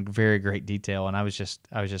stuff in very great detail, and I was just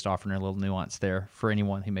offering a little nuance there for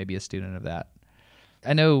anyone who may be a student of that.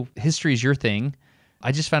 I know history is your thing.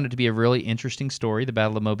 I just found it to be a really interesting story, the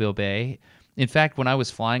Battle of Mobile Bay. In fact, when I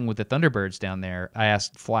was flying with the Thunderbirds down there, I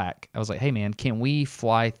asked Flack, I was like, hey man, can we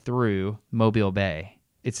fly through Mobile Bay?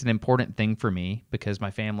 It's an important thing for me because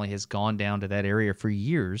my family has gone down to that area for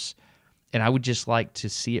years, and I would just like to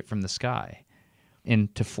see it from the sky.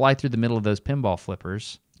 And to fly through the middle of those pinball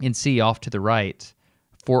flippers and see off to the right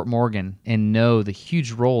Fort Morgan and know the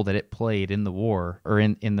huge role that it played in the war or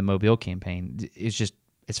in the Mobile campaign,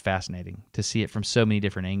 it's fascinating to see it from so many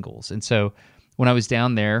different angles. And so when I was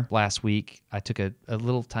down there last week, I took a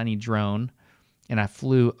little tiny drone and I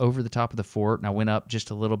flew over the top of the fort and I went up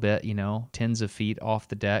just a little bit, tens of feet off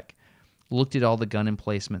the deck, looked at all the gun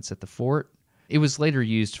emplacements at the fort, It was later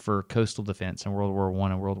used for coastal defense in World War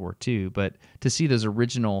I and World War II, but to see those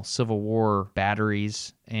original Civil War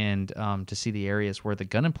batteries and to see the areas where the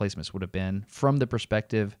gun emplacements would have been from the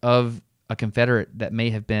perspective of a Confederate that may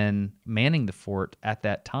have been manning the fort at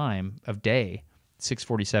that time of day,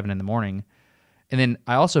 6:47 in the morning. And then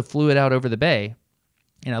I also flew it out over the bay,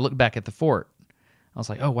 and I looked back at the fort. I was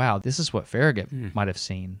like, oh, wow, this is what Farragut might have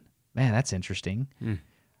seen. Man, that's interesting.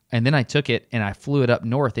 And then I took it, and I flew it up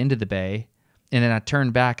north into the bay, and then I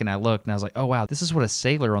turned back, and I looked, and I was like, oh, wow, this is what a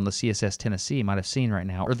sailor on the CSS Tennessee might have seen right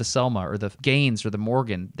now, or the Selma, or the Gaines, or the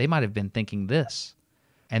Morgan. They might have been thinking this.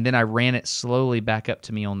 And then I ran it slowly back up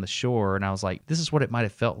to me on the shore, and I was like, this is what it might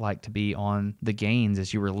have felt like to be on the Gaines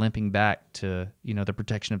as you were limping back to, the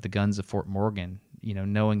protection of the guns of Fort Morgan,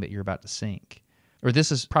 knowing that you're about to sink. Or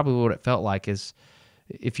this is probably what it felt like is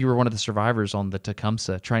if you were one of the survivors on the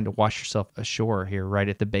Tecumseh trying to wash yourself ashore here right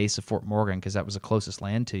at the base of Fort Morgan because that was the closest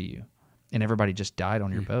land to you, and everybody just died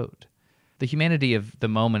on your boat. The humanity of the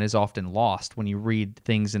moment is often lost when you read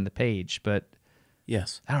things in the page, but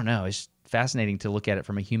yes, I don't know, it's fascinating to look at it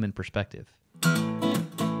from a human perspective.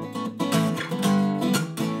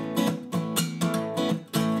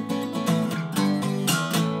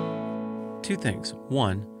 Two things.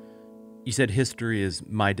 One, you said history is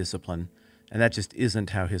my discipline, and that just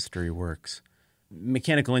isn't how history works.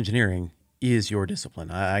 Mechanical engineering is your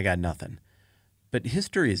discipline. I got nothing. But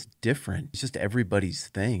history is different. It's just everybody's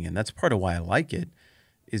thing, and that's part of why I like it,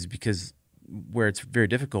 is because where it's very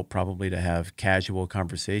difficult probably to have casual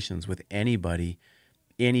conversations with anybody,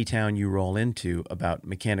 any town you roll into about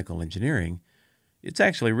mechanical engineering, it's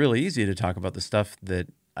actually really easy to talk about the stuff that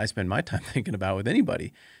I spend my time thinking about with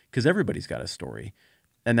anybody, because everybody's got a story.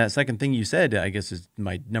 And that second thing you said, I guess, is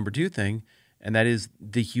my number two thing, and that is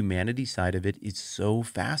the humanity side of it is so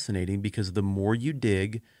fascinating because the more you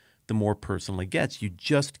dig, the more personal it gets. You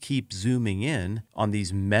just keep zooming in on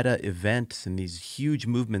these meta events and these huge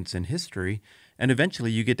movements in history, and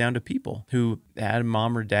eventually you get down to people who had a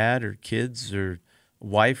mom or dad or kids or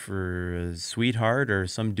wife or a sweetheart or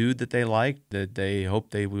some dude that they liked that they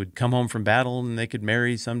hoped they would come home from battle and they could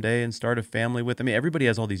marry someday and start a family with. I mean, everybody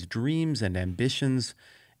has all these dreams and ambitions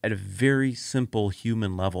at a very simple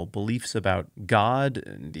human level, beliefs about God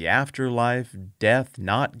and the afterlife, death,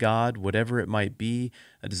 not God, whatever it might be,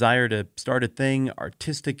 a desire to start a thing,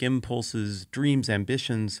 artistic impulses, dreams,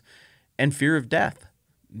 ambitions, and fear of death.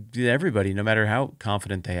 Everybody, no matter how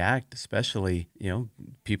confident they act, especially,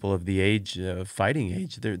 people of the age, fighting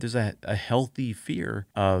age, there's a healthy fear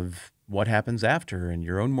of what happens after and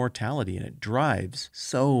your own mortality, and it drives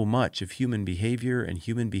so much of human behavior and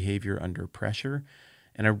human behavior under pressure.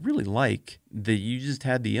 And I really like that you just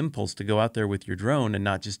had the impulse to go out there with your drone and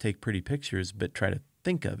not just take pretty pictures, but try to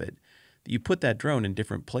think of it. You put that drone in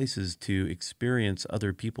different places to experience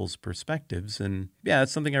other people's perspectives. And yeah,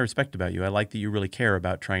 that's something I respect about you. I like that you really care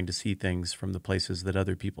about trying to see things from the places that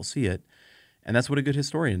other people see it. And that's what a good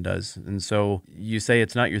historian does. And so you say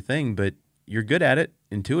it's not your thing, but you're good at it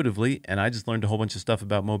intuitively. And I just learned a whole bunch of stuff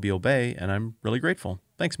about Mobile Bay, and I'm really grateful.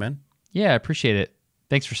 Thanks, man. Yeah, I appreciate it.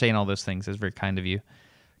 Thanks for saying all those things. That's very kind of you.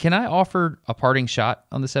 Can I offer a parting shot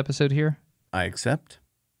on this episode here? I accept.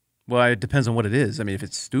 Well, it depends on what it is. I mean, if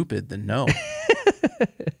it's stupid, then no.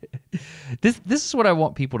 This is what I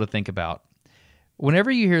want people to think about. Whenever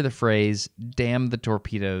you hear the phrase, damn the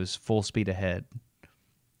torpedoes, full speed ahead,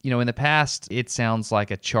 in the past, it sounds like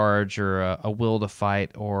a charge or a will to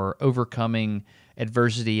fight or overcoming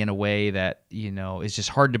adversity in a way that, is just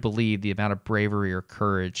hard to believe the amount of bravery or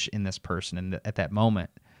courage in this person and at that moment.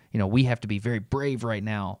 We have to be very brave right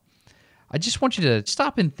now. I just want you to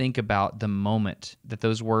stop and think about the moment that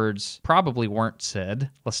those words probably weren't said.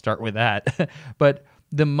 Let's start with that. But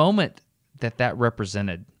the moment that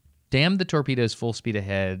represented, damn the torpedoes, full speed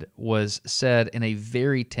ahead, was said in a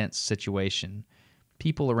very tense situation.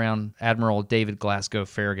 People around Admiral David Glasgow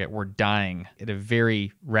Farragut were dying at a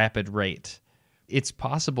very rapid rate. It's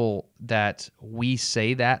possible that we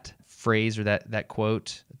say that phrase or that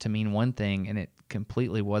quote to mean one thing, and it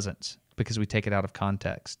completely wasn't because we take it out of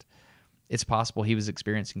context. It's possible he was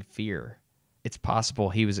experiencing fear. It's possible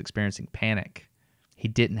he was experiencing panic. He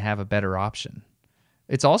didn't have a better option.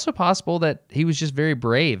 It's also possible that he was just very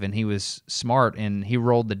brave and he was smart and he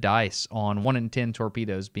rolled the dice on 1 in 10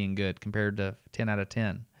 torpedoes being good compared to 10 out of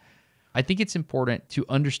 10. I think it's important to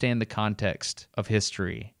understand the context of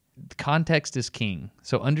history. The context is king,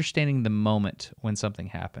 so understanding the moment when something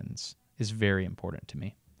happens is very important to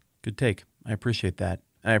me. Good take. I appreciate that.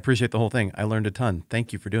 I appreciate the whole thing. I learned a ton.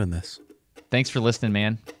 Thank you for doing this. Thanks for listening,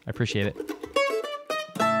 man. I appreciate it.